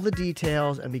understand all the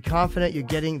details and be confident you're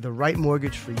getting the right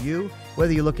mortgage for you.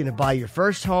 Whether you're looking to buy your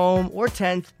first home or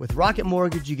 10th, with Rocket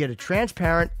Mortgage, you get a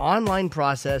transparent online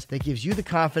process that gives you the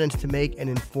confidence to make an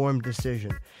informed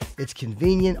decision. It's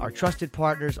convenient. Our trusted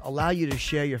partners allow you to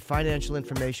share your financial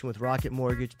information with Rocket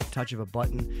Mortgage at the touch of a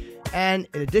button. And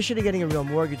in addition to getting a real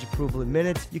mortgage approval in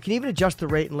minutes, you can even adjust the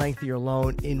rate and length of your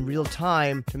loan in real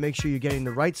time to make sure you're getting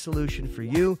the right solution for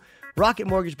you. Rocket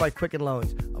Mortgage by Quicken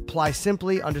Loans. Apply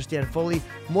simply, understand fully,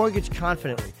 mortgage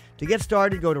confidently. To get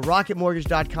started, go to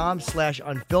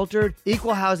rocketmortgage.com/unfiltered.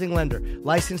 Equal housing lender.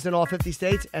 Licensed in all 50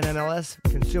 states. NMLS.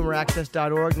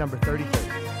 ConsumerAccess.org. Number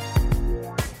 33.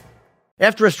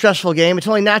 After a stressful game, it's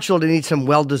only natural to need some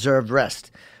well-deserved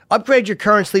rest. Upgrade your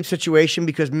current sleep situation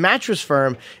because Mattress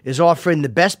Firm is offering the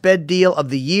best bed deal of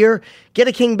the year. Get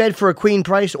a king bed for a queen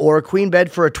price or a queen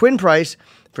bed for a twin price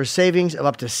for savings of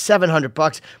up to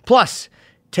 $700. Plus,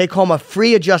 take home a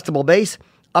free adjustable base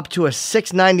up to a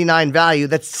 $699 value.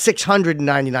 That's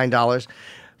 $699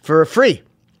 for free.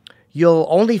 You'll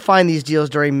only find these deals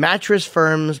during Mattress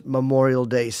Firm's Memorial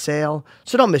Day sale,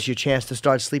 so don't miss your chance to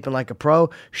start sleeping like a pro.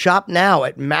 Shop now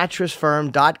at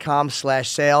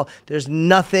mattressfirm.com/sale. There's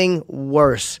nothing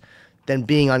worse than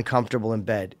being uncomfortable in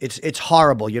bed. It's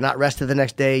horrible. You're not rested the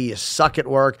next day. You suck at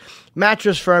work.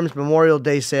 Mattress Firm's Memorial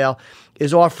Day sale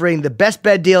is offering the best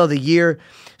bed deal of the year.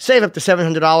 Save up to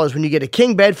 $700 when you get a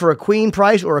king bed for a queen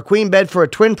price or a queen bed for a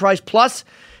twin price. Plus,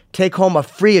 Take home a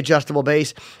free adjustable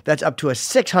base that's up to a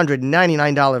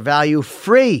 $699 value,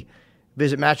 free.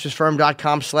 Visit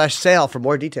mattressfirm.com/sale for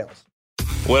more details.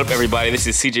 What up, everybody? This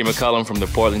is CJ McCollum from the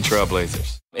Portland Trail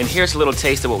Blazers. And here's a little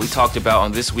taste of what we talked about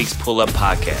on this week's Pull Up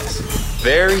podcast.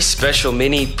 Very special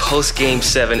mini post-Game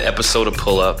 7 episode of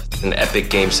Pull Up, an epic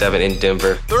Game 7 in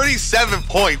Denver. 37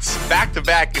 points,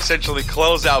 back-to-back, essentially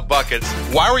closeout buckets.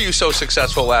 Why were you so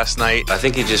successful last night? I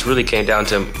think it just really came down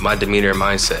to my demeanor and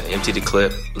mindset. Empty the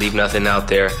clip, leave nothing out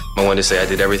there. I wanted to say I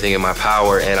did everything in my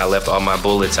power, and I left all my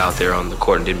bullets out there on the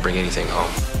court and didn't bring anything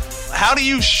home. How do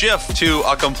you shift to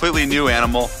a completely new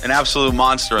animal, an absolute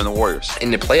monster in the Warriors?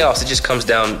 In the playoffs, it just comes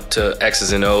down to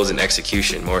X's and O's and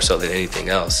execution more so than anything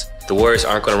else. The Warriors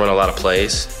aren't going to run a lot of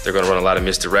plays. They're going to run a lot of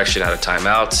misdirection out of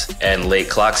timeouts and late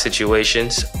clock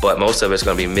situations, but most of it's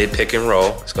going to be mid-pick and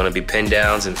roll. It's going to be pin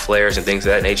downs and flares and things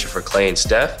of that nature for Klay and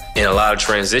Steph, and a lot of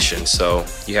transition. So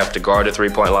you have to guard the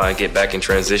three-point line, get back in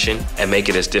transition, and make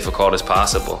it as difficult as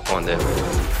possible on them.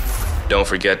 Don't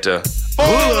forget to pull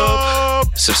up.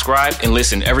 Subscribe and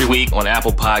listen every week on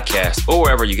Apple Podcasts or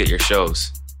wherever you get your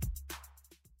shows.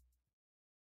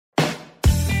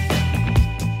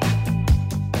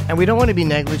 And we don't want to be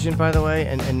negligent, by the way,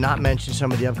 and not mention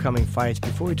some of the upcoming fights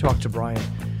before we talk to Brian.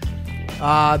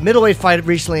 Middleweight fight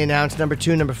recently announced, number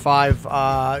 2, number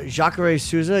 5, Jacare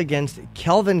Souza against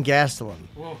Kelvin Gastelum.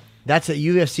 Whoa. That's at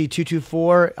UFC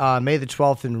 224, May the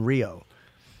 12th in Rio,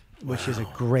 which is a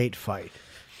great fight.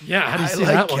 Yeah, how do you see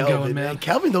that one Kelvin, going, man?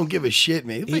 Kelvin don't give a shit,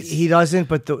 man. He doesn't,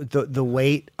 but the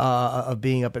weight of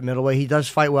being up at middleweight, he does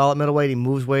fight well at middleweight. He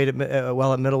moves weight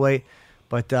well at middleweight.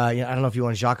 But I don't know if you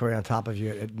want Jacare on top of you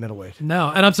at middleweight. No,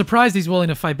 and I'm surprised he's willing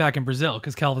to fight back in Brazil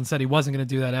because Kelvin said he wasn't going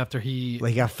to do that after he... Well,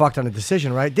 he got fucked on a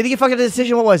decision, right? Did he get fucked on a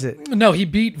decision? What was it? No, he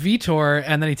beat Vitor,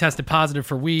 and then he tested positive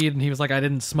for weed, and he was like, I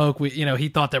didn't smoke weed. He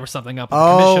thought there was something up with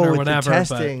the commission or whatever. The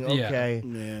testing. But, okay.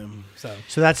 Yeah.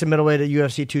 So that's a middleweight at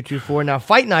UFC 224. Now,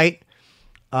 fight night.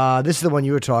 This is the one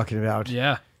you were talking about.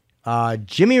 Yeah.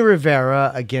 Jimmy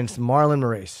Rivera against Marlon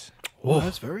Moraes. Oh,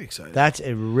 that's very exciting. That's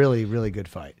a really, really good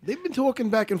fight. They've been talking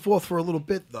back and forth for a little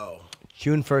bit, though.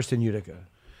 June 1st in Utica.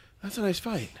 That's a nice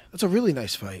fight. That's a really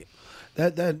nice fight.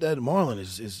 That Marlon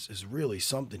is really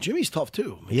something. Jimmy's tough,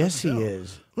 too. Yes, he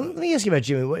is. Let me ask you about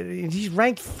Jimmy. He's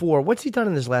ranked 4. What's he done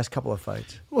in his last couple of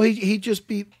fights? Well, he just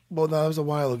beat... Well, no, that was a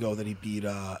while ago that he beat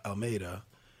Almeida.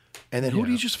 And then who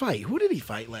did he just fight? Who did he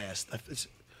fight last?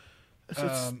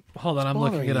 Hold on, I'm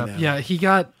looking it up. now. Yeah, he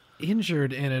got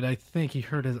injured in it. I think he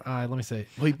hurt his eye. Let me see.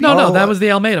 Well, that was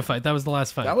the Almeida fight. That was the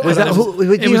last fight. Was that who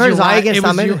he hurt his eye against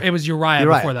Almeida? It was Uriah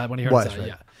before that when he hurt his eye. Right.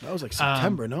 Yeah. That was like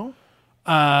September, no?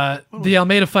 The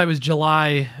Almeida fight was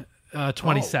July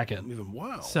 22nd. Even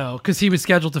wow. So, because he was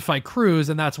scheduled to fight Cruz,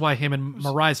 and that's why him and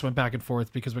Moraes went back and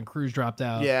forth, because when Cruz dropped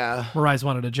out, Moraes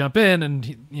wanted to jump in, and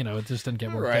it just didn't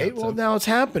get worked out. Right. Well, now it's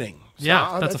happening. So,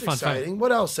 that's a fun exciting. fight.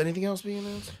 What else? Anything else being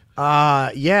announced?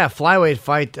 Flyweight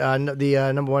fight.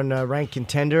 The number 1 ranked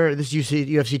contender. This is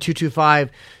UFC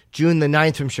 225, June the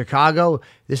 9th from Chicago.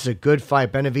 This is a good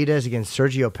fight. Benavidez against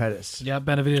Sergio Pettis. Yeah,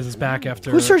 Benavidez is back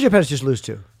after. Who's Sergio Pettis just lose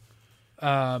to?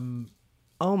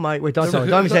 Oh my! Wait, don't say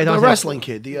it. The wrestling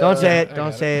kid. Don't say it.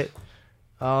 Don't say it.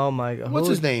 Oh my God! What's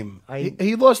his name?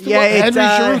 He lost to it's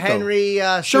Henry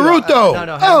Cejudo. Cejudo.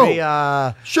 No, Henry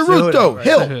Cejudo. Right.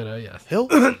 Hill. Cejudo, yes. Hill.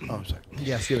 Oh, I'm sorry.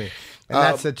 Yeah, excuse me. And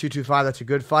that's the 225. That's a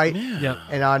good fight. Yeah.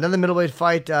 And another middleweight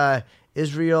fight.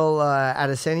 Israel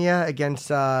Adesanya against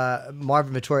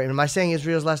Marvin Vettori. Am I saying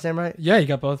Israel's last name right? Yeah, you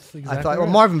got both. Exactly I thought, right.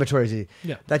 Marvin Vettori.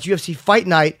 Yeah. That's UFC Fight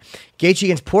Night. Gaethje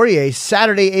against Poirier,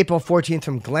 Saturday, April 14th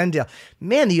from Glendale.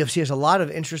 Man, the UFC has a lot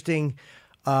of interesting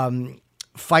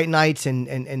fight nights and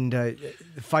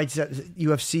fights at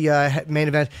UFC main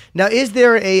event. Now, is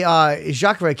there a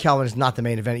Jacare Kelvin is not the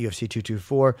main event at UFC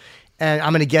 224. And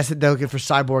I'm going to guess that they're looking for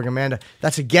Cyborg Amanda.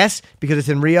 That's a guess because it's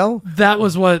in Rio. That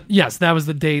was that was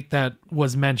the date that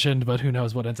was mentioned, but who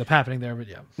knows what ends up happening there. But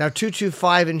yeah. Now,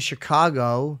 225 in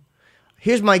Chicago.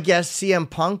 Here's my guess, CM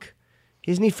Punk.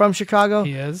 Isn't he from Chicago?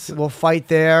 He is. We'll fight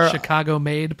there.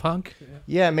 Chicago-made Punk.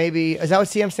 Yeah, maybe. Is that what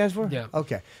CM stands for? Yeah.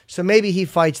 Okay. So maybe he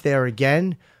fights there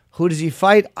again. Who does he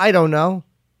fight? I don't know.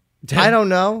 I don't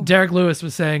know. Derek Lewis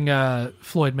was saying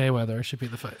Floyd Mayweather should be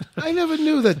the fight. I never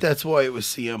knew that's why it was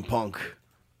CM Punk.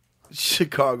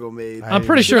 Chicago made. I'm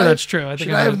pretty sure that's true. I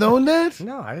think should I have known that?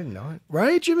 No, I didn't know it.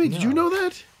 Right, Jimmy? Did you know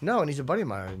that? No, and he's a buddy of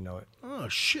mine. I didn't know it. Oh,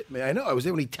 shit, man. I know. I was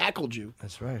there when he tackled you.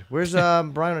 That's right. Where's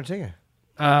Brian Ortega?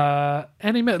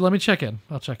 Any minute. Let me check in.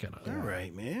 I'll check in. All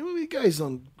right, man. Well, you guys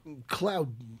on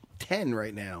cloud 10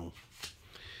 right now.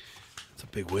 It's a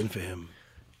big win for him.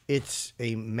 It's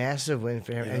a massive win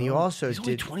for him, and he also he's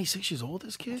only 26 years old.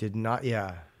 This kid did not.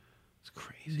 Yeah, It's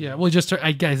crazy. Yeah, well,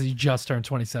 I guess he just turned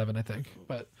 27, I think.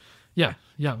 But yeah,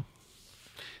 young.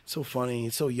 So funny.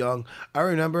 It's so young. I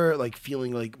remember like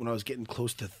feeling like when I was getting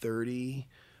close to 30.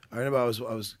 I remember I was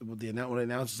when I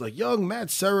announced it's like young Matt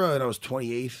Serra, and I was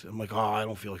 28. I'm like, oh, I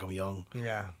don't feel like I'm young.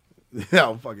 Yeah.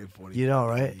 No, I'm fucking 40. You know,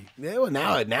 right? Yeah, well,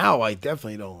 now I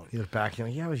definitely don't. You look back, you're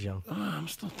like, yeah, I was young. I'm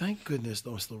still, thank goodness,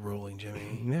 though, I'm still rolling,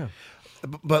 Jimmy. Yeah.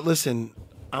 But listen,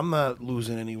 I'm not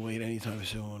losing any weight anytime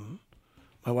soon.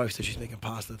 My wife said she's making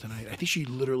pasta tonight. I think she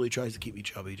literally tries to keep me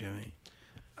chubby, Jimmy.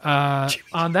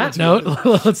 On that note,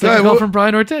 let's take a call from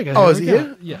Brian Ortega. Oh, is he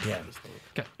here? Yeah.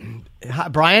 Okay. Hi,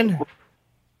 Brian?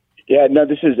 Yeah, no,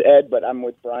 this is Ed, but I'm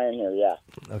with Brian here, yeah.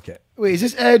 Okay. Wait, is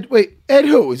this Ed? Wait, Ed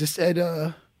who? Is this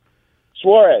Ed?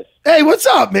 Suarez. Hey, what's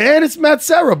up, man? It's Matt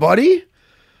Serra, buddy.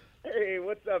 Hey,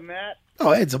 what's up, Matt?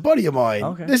 Oh, Ed's a buddy of mine.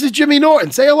 Okay. This is Jimmy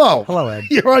Norton. Say hello. Hello, Ed.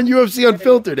 You're on UFC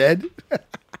Unfiltered, Ed.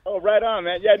 Oh, right on,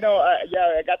 man. Yeah, no,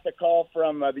 I got the call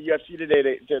from the UFC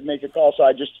today to make a call, so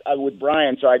I with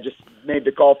Brian, so I just made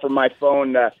the call from my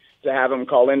phone to have him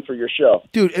call in for your show.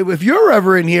 Dude, if you're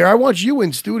ever in here, I want you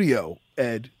in studio,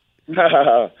 Ed.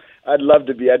 I'd love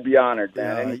to be. I'd be honored,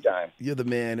 man, anytime. You're the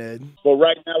man, Ed. Well,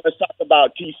 right now, let's talk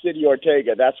about T-City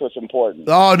Ortega. That's what's important.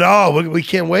 Oh, no, we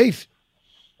can't wait.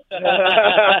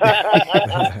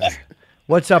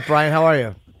 What's up, Brian? How are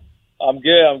you? I'm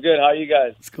good. How are you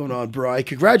guys? What's going on, Bri?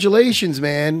 Congratulations,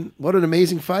 man. What an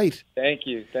amazing fight. Thank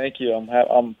you.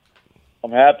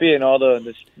 I'm happy, and all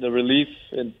the relief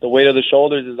and the weight of the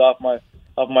shoulders is off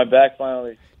my back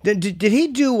finally. Did he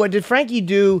do what did Frankie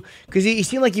do? Because he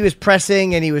seemed like he was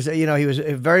pressing, and he was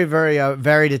a very, very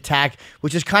varied attack,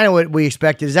 which is kind of what we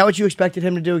expected. Is that what you expected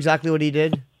him to do? Exactly what he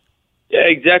did? Yeah,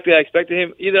 exactly. I expected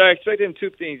him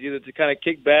two things: either to kind of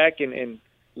kick back and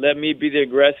let me be the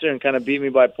aggressor and kind of beat me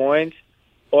by points,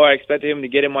 or I expected him to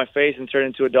get in my face and turn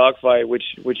into a dogfight, which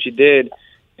he did.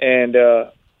 And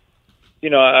I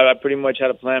pretty much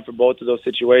had a plan for both of those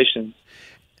situations.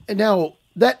 And now,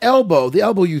 that elbow, the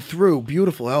elbow you threw,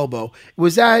 beautiful elbow,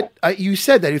 was that, you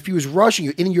said that if he was rushing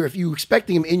you, if you were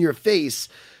expecting him in your face,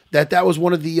 that was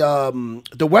one of the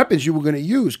weapons you were going to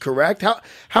use, correct?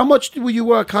 How much were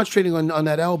you concentrating on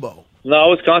that elbow? No, I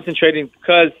was concentrating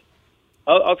because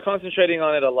I was concentrating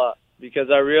on it a lot because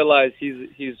I realized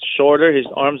he's shorter, his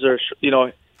arms are,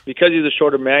 because he's a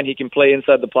shorter man, he can play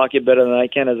inside the pocket better than I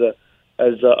can as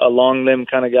a long limb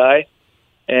kind of guy,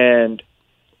 and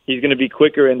he's going to be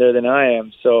quicker in there than I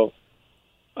am. So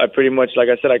I pretty much, like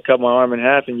I said, I cut my arm in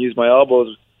half and used my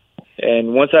elbows.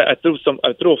 And once I threw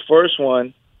a first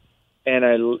one, and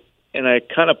I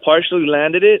kind of partially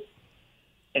landed it,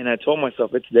 and I told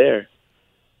myself it's there.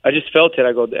 I just felt it.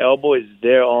 I go, the elbow is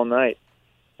there all night.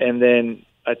 And then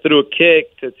I threw a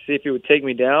kick to see if he would take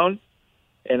me down,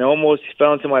 and almost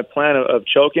fell into my plan of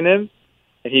choking him.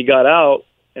 And he got out.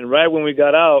 And right when we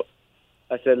got out,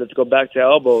 I said, let's go back to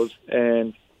elbows.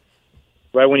 And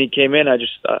right when he came in,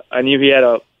 I knew he had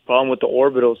a problem with the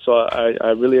orbital, so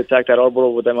I really attacked that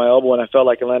orbital with my elbow, and I felt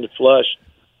like it landed flush.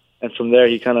 And from there,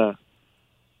 he kind of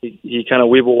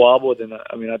weeble wobbled, and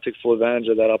I took full advantage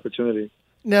of that opportunity.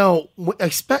 Now,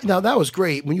 that was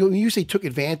great. When you say took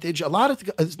advantage,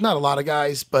 it's not a lot of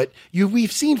guys, but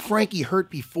we've seen Frankie hurt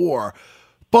before,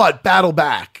 but battle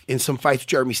back in some fights.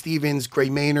 Jeremy Stevens, Gray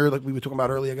Maynard, like we were talking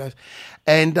about earlier, guys,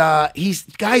 and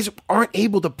guys aren't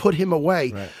able to put him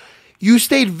away. Right. You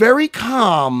stayed very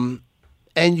calm,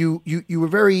 and you were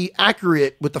very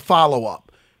accurate with the follow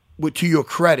up. To your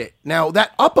credit. Now,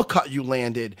 that uppercut you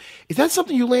landed, is that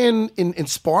something you land in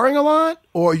sparring a lot,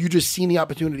 or you just seen the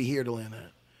opportunity here to land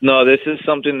that? No, this is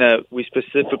something that we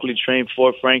specifically trained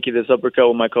for Frankie, this uppercut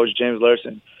with my coach, James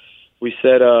Larson. We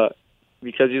said,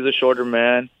 because he's a shorter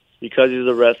man, because he's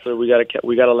a wrestler, we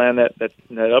gotta land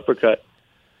that uppercut.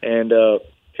 And all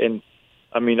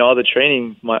the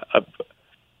training,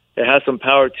 it has some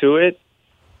power to it,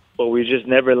 but we just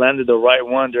never landed the right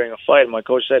one during a fight. My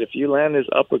coach said, if you land this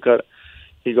uppercut,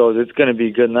 he goes, it's going to be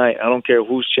a good night. I don't care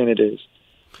whose chin it is.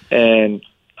 And,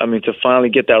 to finally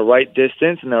get that right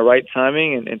distance and that right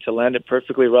timing and to land it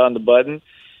perfectly right on the button,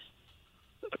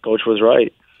 the coach was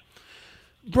right.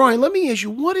 Brian, let me ask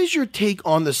you, what is your take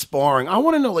on the sparring? I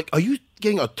want to know, are you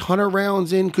getting a ton of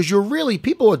rounds in? Because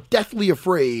people are deathly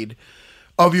afraid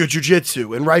of your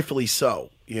jiu-jitsu, and rightfully so.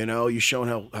 You've shown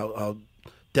how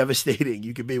devastating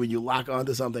you can be when you lock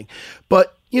onto something.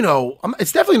 But,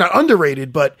 it's definitely not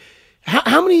underrated, but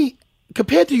how many,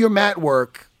 compared to your mat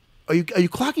work, are you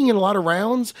clocking in a lot of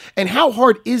rounds? And how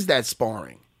hard is that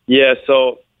sparring? Yeah,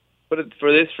 so for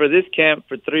this camp,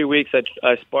 for 3 weeks,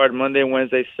 I sparred Monday,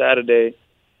 Wednesday, Saturday,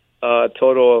 a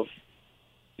total of,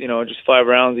 just 5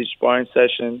 rounds each sparring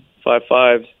session, 5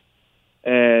 fives.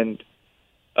 And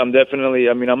I'm definitely.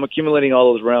 I mean, I'm accumulating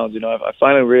all those rounds. You know, I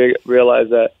finally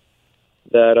realized that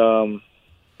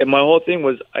and my whole thing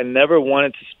was I never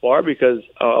wanted to spar because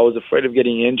I was afraid of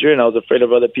getting injured, and I was afraid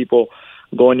of other people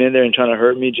going in there and trying to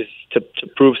hurt me just to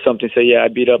prove something. Say, yeah, I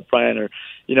beat up Brian, or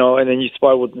you know, and then you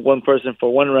spar with one person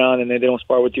for one round, and then they don't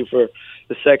spar with you for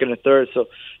the second or third. So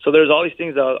there's all these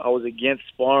things that I was against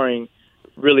sparring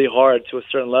really hard to a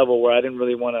certain level where I didn't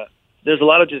really want to. There's a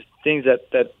lot of just things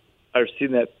that I've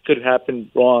seen that could happen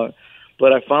wrong,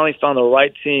 but I finally found the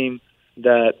right team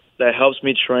that helps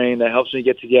me train, that helps me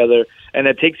get together, and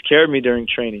that takes care of me during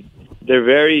training. They're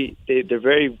very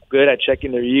good at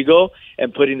checking their ego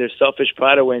and putting their selfish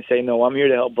pride away and saying, no, I'm here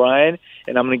to help Brian,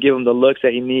 and I'm going to give him the looks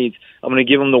that he needs. I'm going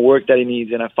to give him the work that he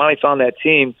needs. And I finally found that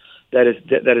team that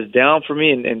is down for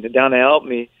me and down to help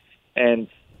me, and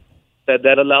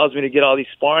that allows me to get all these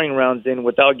sparring rounds in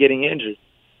without getting injured.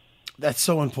 That's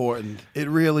so important. It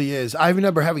really is. I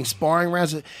remember having sparring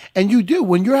rounds, and you do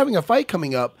when you're having a fight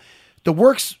coming up. The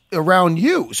work's around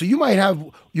you, so you might have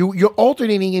you're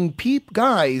alternating in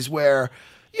guys where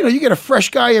you get a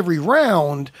fresh guy every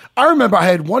round. I remember I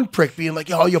had one prick being like,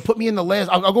 "Oh, you'll put me in the last.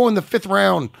 I'll go in the 5th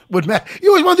round with Matt." You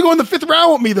always wanted to go in the 5th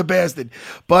round with me, the bastard.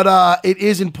 But it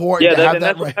is important to have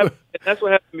that right. That's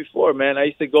what happened before, man. I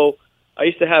used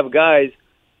to have guys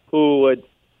who would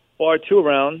spar 2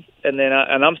 rounds, and then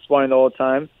I'm sparring the whole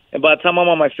time. And by the time I'm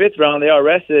on my 5th round, they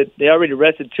already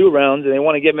rested 2 rounds, and they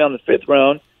want to get me on the 5th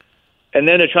round. And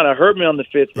then they're trying to hurt me on the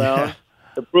 5th round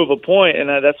to prove a point. And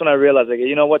that's when I realized, like,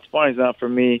 you know what, sparring's not for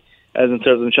me, as in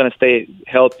terms of I'm trying to stay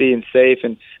healthy and safe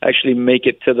and actually make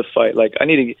it to the fight. Like, I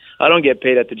don't get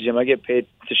paid at the gym. I get paid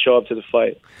to show up to the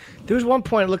fight. There was one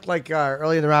point, it looked like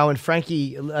early in the round when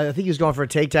Frankie, I think he was going for a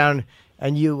takedown,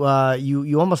 and you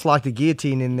almost locked the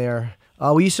guillotine in there.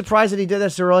 Were you surprised that he did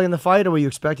that so early in the fight, or were you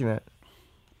expecting that?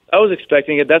 I was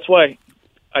expecting it. That's why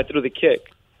I threw the kick.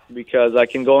 Because I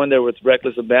can go in there with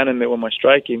reckless abandonment with my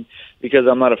striking because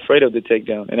I'm not afraid of the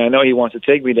takedown. And I know he wants to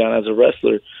take me down as a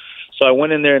wrestler. So I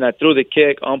went in there and I threw the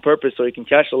kick on purpose so he can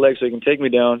catch the leg so he can take me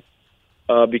down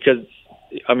because,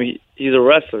 I mean, he's a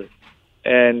wrestler.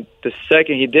 And the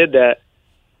second he did that,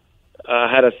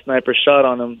 I had a sniper shot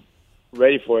on him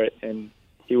ready for it. And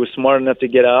he was smart enough to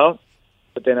get out.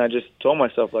 But then I just told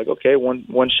myself, like, okay,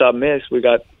 one shot missed. We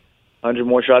got 100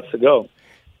 more shots to go.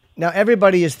 Now,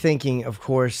 everybody is thinking, of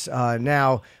course,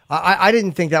 now, I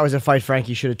didn't think that was a fight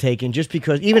Frankie should have taken, just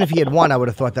because, even if he had won, I would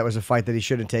have thought that was a fight that he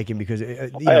should have taken, because,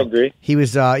 I agree. He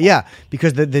was,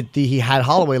 because he had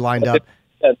Holloway lined up.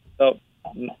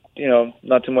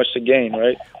 Not too much to gain,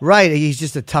 right? Right, he's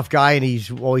just a tough guy, and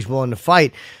he's always willing to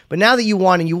fight. But now that you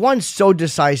won, and you won so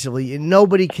decisively, and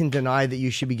nobody can deny that you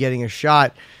should be getting a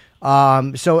shot.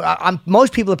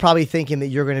 Most people are probably thinking that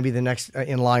you're going to be the next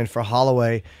in line for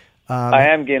Holloway. I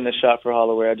am getting the shot for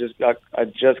Holloway. I just got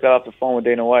off the phone with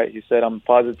Dana White. He said I'm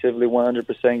positively 100%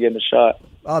 getting the shot.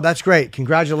 Oh, that's great!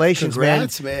 Congratulations, man!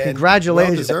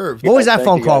 Congratulations. Well deserved. What was that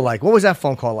phone call like? What was that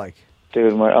phone call like?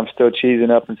 Dude, I'm still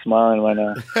cheesing up and smiling right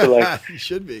now. Like, you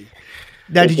should be.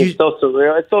 Now, it's so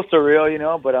surreal. It's so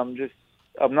surreal, but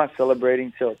I'm not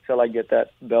celebrating till I get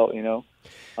that belt.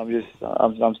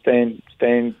 I'm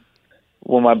staying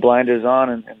with my blinders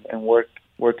on and work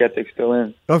ethic still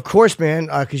in. Of course, man,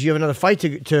 because you have another fight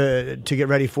to get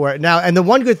ready for it now. And the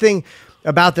one good thing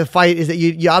about the fight is that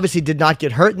you obviously did not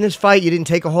get hurt in this fight. You didn't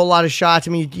take a whole lot of shots.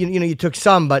 I mean, you took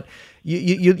some, but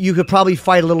you could probably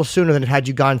fight a little sooner than had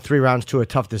you gone 3 rounds to a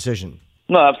tough decision.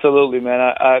 No, absolutely, man.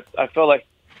 I felt like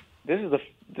this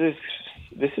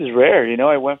is rare.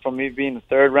 I went from me being a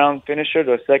 3rd round finisher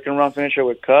to a 2nd round finisher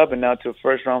with Cub, and now to a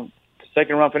 2nd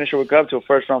round finisher with Cub to a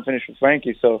 1st round finish with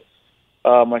Frankie. So.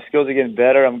 My skills are getting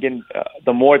better. I'm getting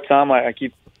the more time I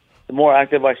keep, the more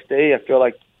active I stay. I feel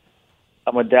like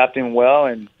I'm adapting well,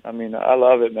 and I mean I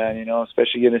love it, man.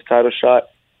 Especially getting this title shot.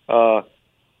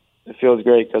 It feels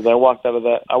great because I walked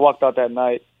out that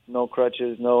night, no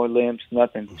crutches, no limps,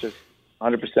 nothing, just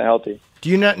 100% healthy. Do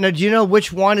you know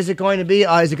which one is it going to be?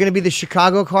 Is it going to be the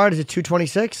Chicago card? Is it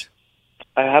 226?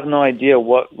 I have no idea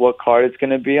what card it's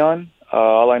going to be on.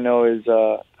 All I know is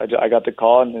I got the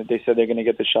call, and they said they're going to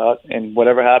get the shot. And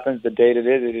whatever happens, the date it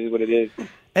is what it is.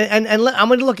 And I'm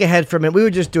going to look ahead for a minute. We were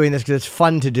just doing this because it's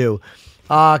fun to do.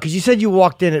 Because you said you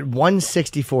walked in at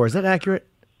 164. Is that accurate?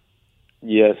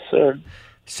 Yes, sir.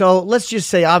 So let's just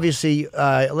say, obviously,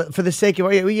 for the sake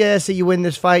of say you win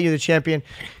this fight, you're the champion.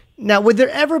 Now, would there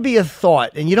ever be a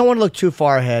thought, and you don't want to look too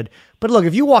far ahead, but look,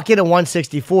 if you walk in at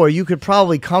 164, you could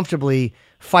probably comfortably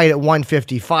fight at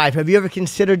 155. Have you ever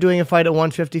considered doing a fight at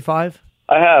 155?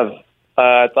 I have.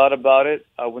 I thought about it.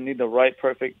 I would need the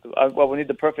perfect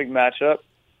matchup,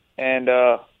 and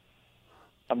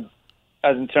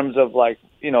as in terms of like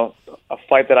a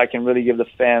fight that I can really give the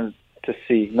fans to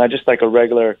see, not just like a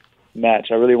regular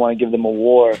match. I really want to give them a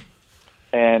war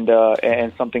and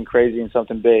something crazy and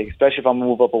something big, especially if I'm gonna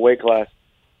move up a weight class.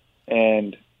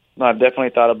 And no, I've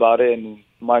definitely thought about it, and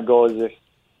my goal is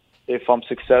if I'm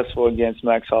successful against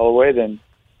Max Holloway, then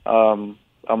I'm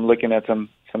looking at some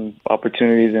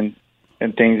opportunities and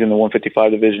things in the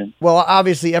 155 division. Well,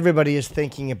 obviously everybody is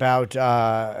thinking about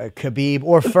Khabib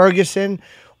or Ferguson,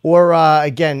 or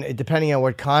again, depending on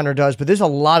what Conor does. But there's a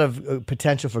lot of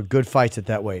potential for good fights at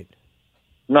that weight.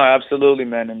 No, absolutely,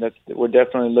 man, and we're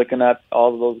definitely looking at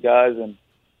all of those guys, and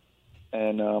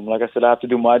like I said, I have to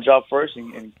do my job first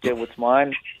and get what's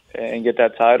mine and get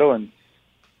that title. And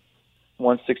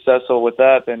once successful with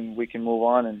that, then we can move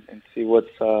on and see what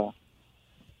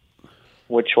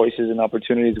choices and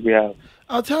opportunities we have.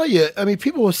 I'll tell you, I mean,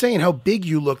 people were saying how big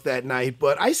you looked that night,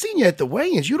 but I seen you at the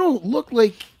weigh-ins. You don't look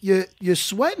like you're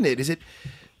sweating it. Is it?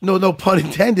 No pun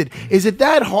intended. Is it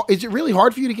that hard? Is it really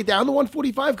hard for you to get down to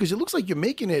 145? Because it looks like you're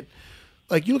making it,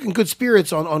 like you look in good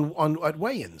spirits on at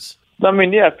weigh-ins. I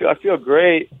mean, yeah, I feel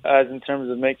great as in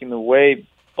terms of making the weight.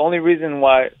 The only reason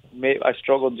why I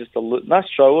struggled just a little, not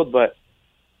struggled, but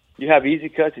you have easy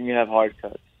cuts and you have hard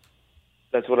cuts.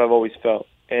 That's what I've always felt.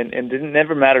 And it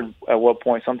never mattered at what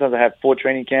point. Sometimes I had full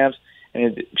training camps,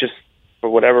 and it just, for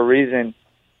whatever reason,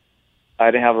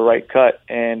 I didn't have a right cut.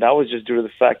 And that was just due to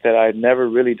the fact that I had never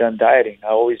really done dieting. I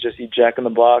always just eat Jack in the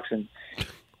Box and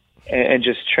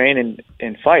just train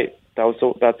and fight. That's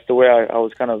the way I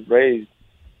was kind of raised.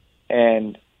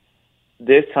 And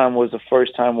this time was the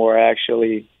first time where I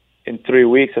actually, in 3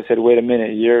 weeks, I said, wait a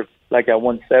minute, you're like at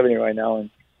 170 right now, and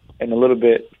in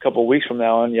a couple of weeks from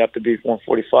now on, you have to be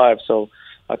 145. So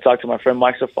I talked to my friend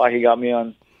Mike Safai. He got me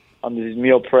on these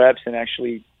meal preps, and I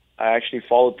actually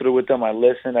followed through with them. I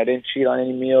listened. I didn't cheat on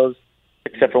any meals,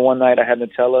 except for one night I had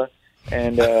Nutella.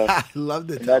 And I love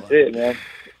Nutella. And that's it, man.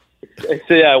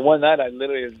 So yeah, one night I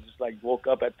literally just like woke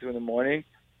up at 2 a.m. and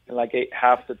like ate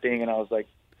half the thing, and I was like,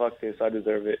 fuck this, I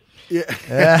deserve it.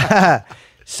 Yeah.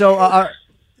 So,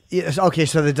 okay,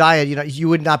 so the diet, you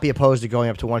would not be opposed to going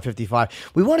up to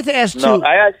 155. We wanted to ask, too. No,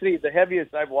 I actually, the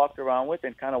heaviest I've walked around with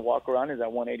and kind of walk around is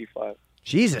at 185.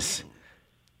 Jesus.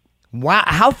 Wow.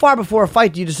 How far before a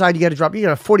fight do you decide you got to drop? You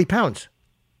got 40 pounds.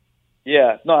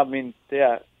 Yeah. No, I mean,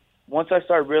 yeah. Once I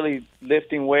start really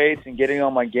lifting weights and getting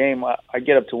on my game, I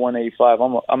get up to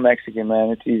 185. I'm Mexican, man.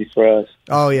 It's easy for us.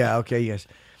 Oh, yeah. Okay, yes.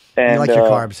 And, you like your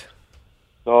carbs.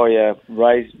 Oh, yeah.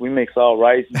 Rice. We mix all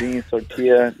rice, beans,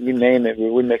 tortilla, you name it.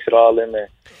 We mix it all in there.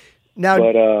 Now,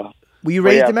 were you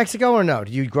raised in Mexico or no?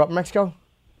 Did you grow up in Mexico?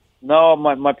 No,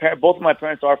 both of my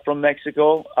parents are from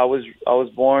Mexico. I was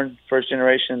born first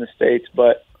generation in the States,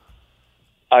 but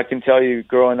I can tell you,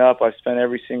 growing up, I spent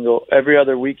every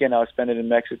other weekend I would spend it in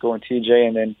Mexico and TJ,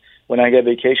 and then when I get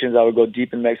vacations, I would go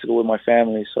deep in Mexico with my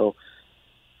family. So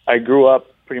I grew up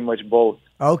pretty much both.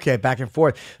 Okay, back and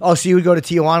forth. Oh, so you would go to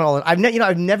Tijuana?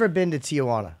 I've never been to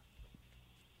Tijuana.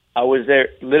 I was there.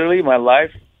 Literally, my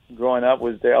life growing up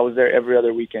was there. I was there every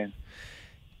other weekend.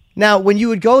 Now, when you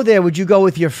would go there, would you go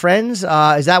with your friends?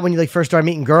 Is that when you first started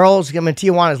meeting girls? I mean,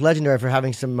 Tijuana is legendary for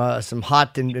having some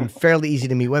hot and fairly easy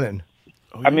to meet women.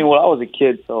 I mean, well, I was a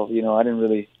kid, so I didn't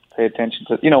really pay attention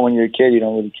to. When you're a kid, you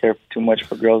don't really care too much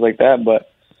for girls like that. But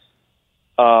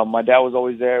my dad was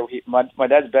always there. My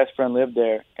dad's best friend lived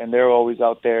there, and they were always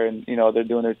out there, and they're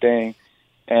doing their thing.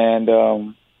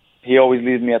 And he always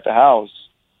leaves me at the house.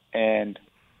 And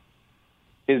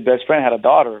his best friend had a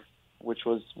daughter, which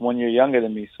was 1 year younger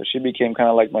than me. So she became kind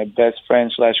of like my best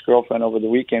friend / girlfriend over the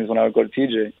weekends when I would go to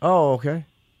TJ. Oh, okay.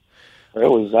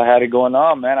 I had it going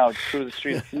on, man. I would cruise the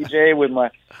street of TJ with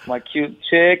my cute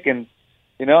chick, and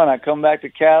and I come back to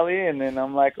Cali, and then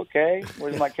I'm like, okay,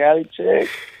 where's my Cali chick?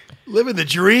 Living the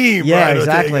dream. Yeah,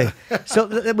 exactly. So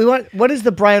what is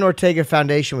the Brian Ortega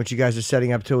Foundation, which you guys are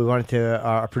setting up too? We wanted to.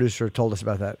 Our producer told us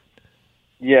about that.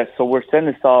 Yeah, so we're setting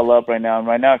this all up right now. And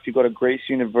right now, if you go to Grace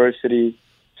University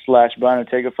 / Brian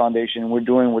Ortega Foundation, we're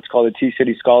doing what's called the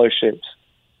T-City Scholarships,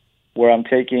 where I'm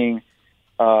taking,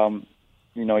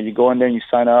 you go in there and you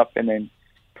sign up, and then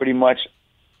pretty much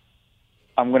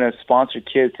I'm going to sponsor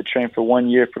kids to train for 1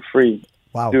 year for free.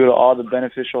 Wow. Due to all the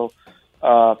beneficial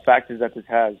factors that this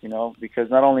has,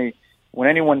 because not only when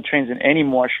anyone trains in any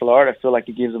martial art, I feel like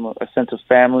it gives them a sense of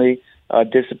family,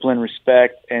 discipline,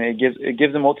 respect, and it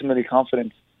gives them ultimately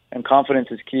confidence. And confidence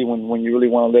is key when you really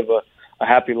want to live a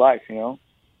happy life,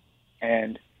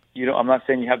 And I'm not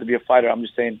saying you have to be a fighter. I'm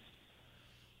just saying,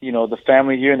 the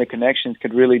family here and the connections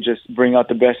could really just bring out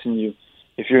the best in you.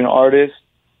 If you're an artist,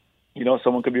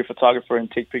 someone could be a photographer and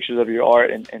take pictures of your art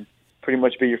and pretty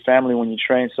much be your family when you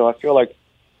train. So I feel like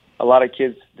a lot of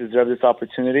kids deserve this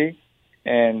opportunity,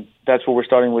 And that's what we're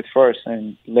starting with first.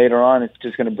 And later on, it's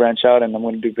just going to branch out, and I'm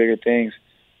going to do bigger things.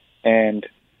 And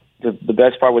the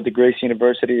best part with the Gracie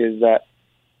University is that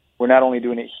we're not only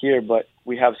doing it here, but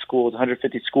we have schools,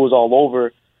 150 schools all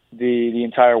over the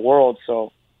entire world.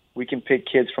 So we can pick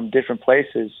kids from different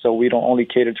places. So we don't only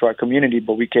cater to our community,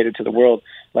 but we cater to the world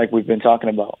like we've been talking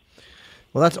about.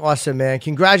 Well, that's awesome, man.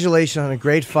 Congratulations on a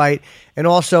great fight. And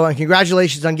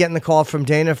congratulations on getting the call from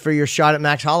Dana for your shot at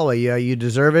Max Holloway. You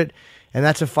deserve it. And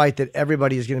that's a fight that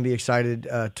everybody is going to be excited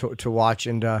to watch.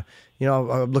 And, I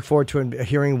look forward to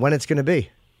hearing when it's going to be.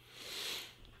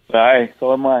 All right,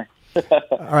 so am I.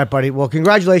 All right, buddy. Well,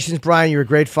 congratulations, Brian. You're a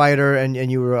great fighter, and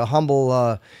you were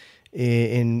humble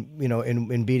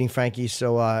in beating Frankie.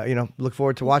 So, look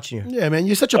forward to watching you. Yeah, man.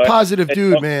 You're such a positive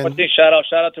dude, man. One thing, shout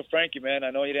out to Frankie, man. I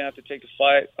know he didn't have to take the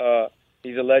fight.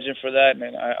 He's a legend for that,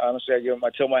 man. I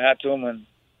tip my hat to him, and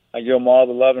I give him all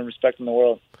the love and respect in the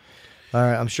world. All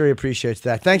right, I'm sure he appreciates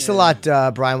that. Thanks a lot,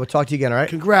 Brian. We'll talk to you again, all right?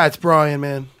 Congrats, Brian,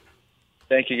 man.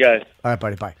 Thank you, guys. All right,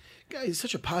 buddy. Bye. Guy, he's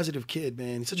such a positive kid,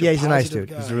 man. He's he's a nice dude.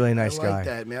 Guy. He's a really nice guy. I like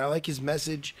that, man. I like his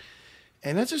message.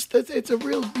 And it's a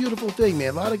real beautiful thing,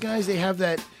 man. A lot of guys, they have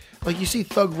that, like you see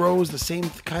Thug Rose, the same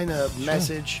kind of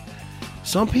message.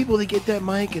 Some people, they get that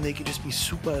mic and they can just be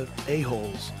super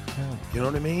a-holes. Yeah. You know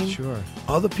what I mean? Sure.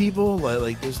 Other people,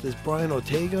 like this Brian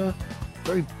Ortega,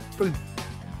 very, very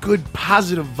good,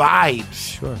 positive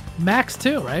vibes. Sure. Max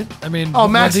too, right? I mean,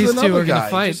 Max these is another two are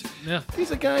guy. going to fight.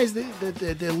 These are guys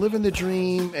they're living the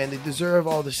dream and they deserve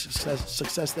all the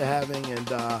success they're having,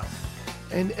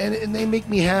 and they make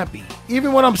me happy,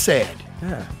 even when I'm sad.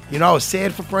 Yeah. I was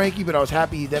sad for Frankie, but I was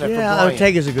happy that for Brian.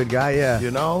 Ortega's a good guy.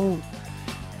 Yeah.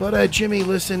 But Jimmy,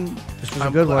 listen, this was a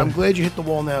good one. I'm glad you hit the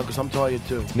wall now because I'm tired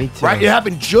too. Me too. Right? It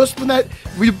happened just when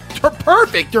we were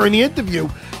perfect during the interview.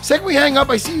 Second we hang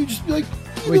up, I see you just be like.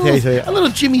 A little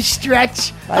Jimmy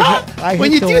stretch.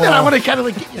 When you do that, I want to kind of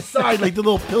like get your side, like the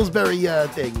little Pillsbury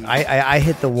thing. I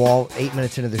hit the wall 8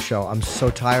 minutes into the show. I'm so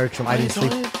tired because I didn't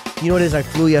sleep. You know what it is? I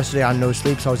flew yesterday on no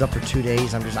sleep, so I was up for 2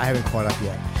 days. I haven't caught up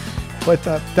yet. But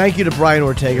thank you to Brian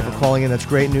Ortega for calling in. That's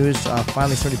great news.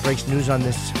 Finally, somebody breaks news on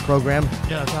this program.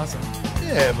 Yeah, that's awesome.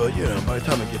 Yeah, but by the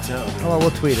time it gets out, we'll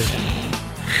tweet it.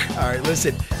 All right,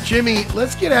 listen, Jimmy,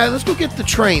 let's get out. Let's go get the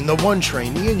train, the one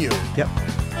train, me and you. Yep.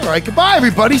 All right, goodbye,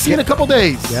 everybody. See you in a couple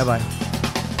days. Yeah, bye.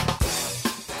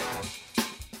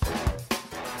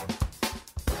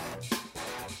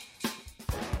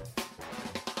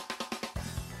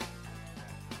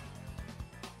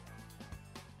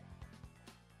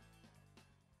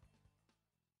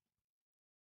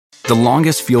 The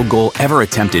longest field goal ever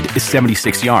attempted is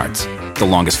 76 yards. The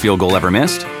longest field goal ever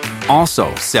missed?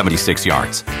 Also 76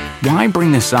 yards. Why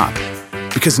bring this up?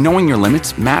 Because knowing your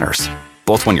limits matters,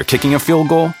 both when you're kicking a field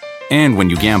goal and when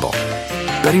you gamble.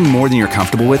 Betting more than you're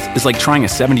comfortable with is like trying a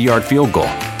 70-yard field goal.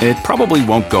 It probably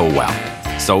won't go well.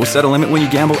 So set a limit when you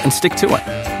gamble and stick to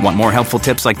it. Want more helpful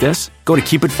tips like this? Go to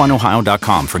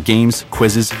keepitfunohio.com for games,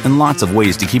 quizzes, and lots of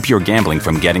ways to keep your gambling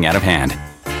from getting out of hand.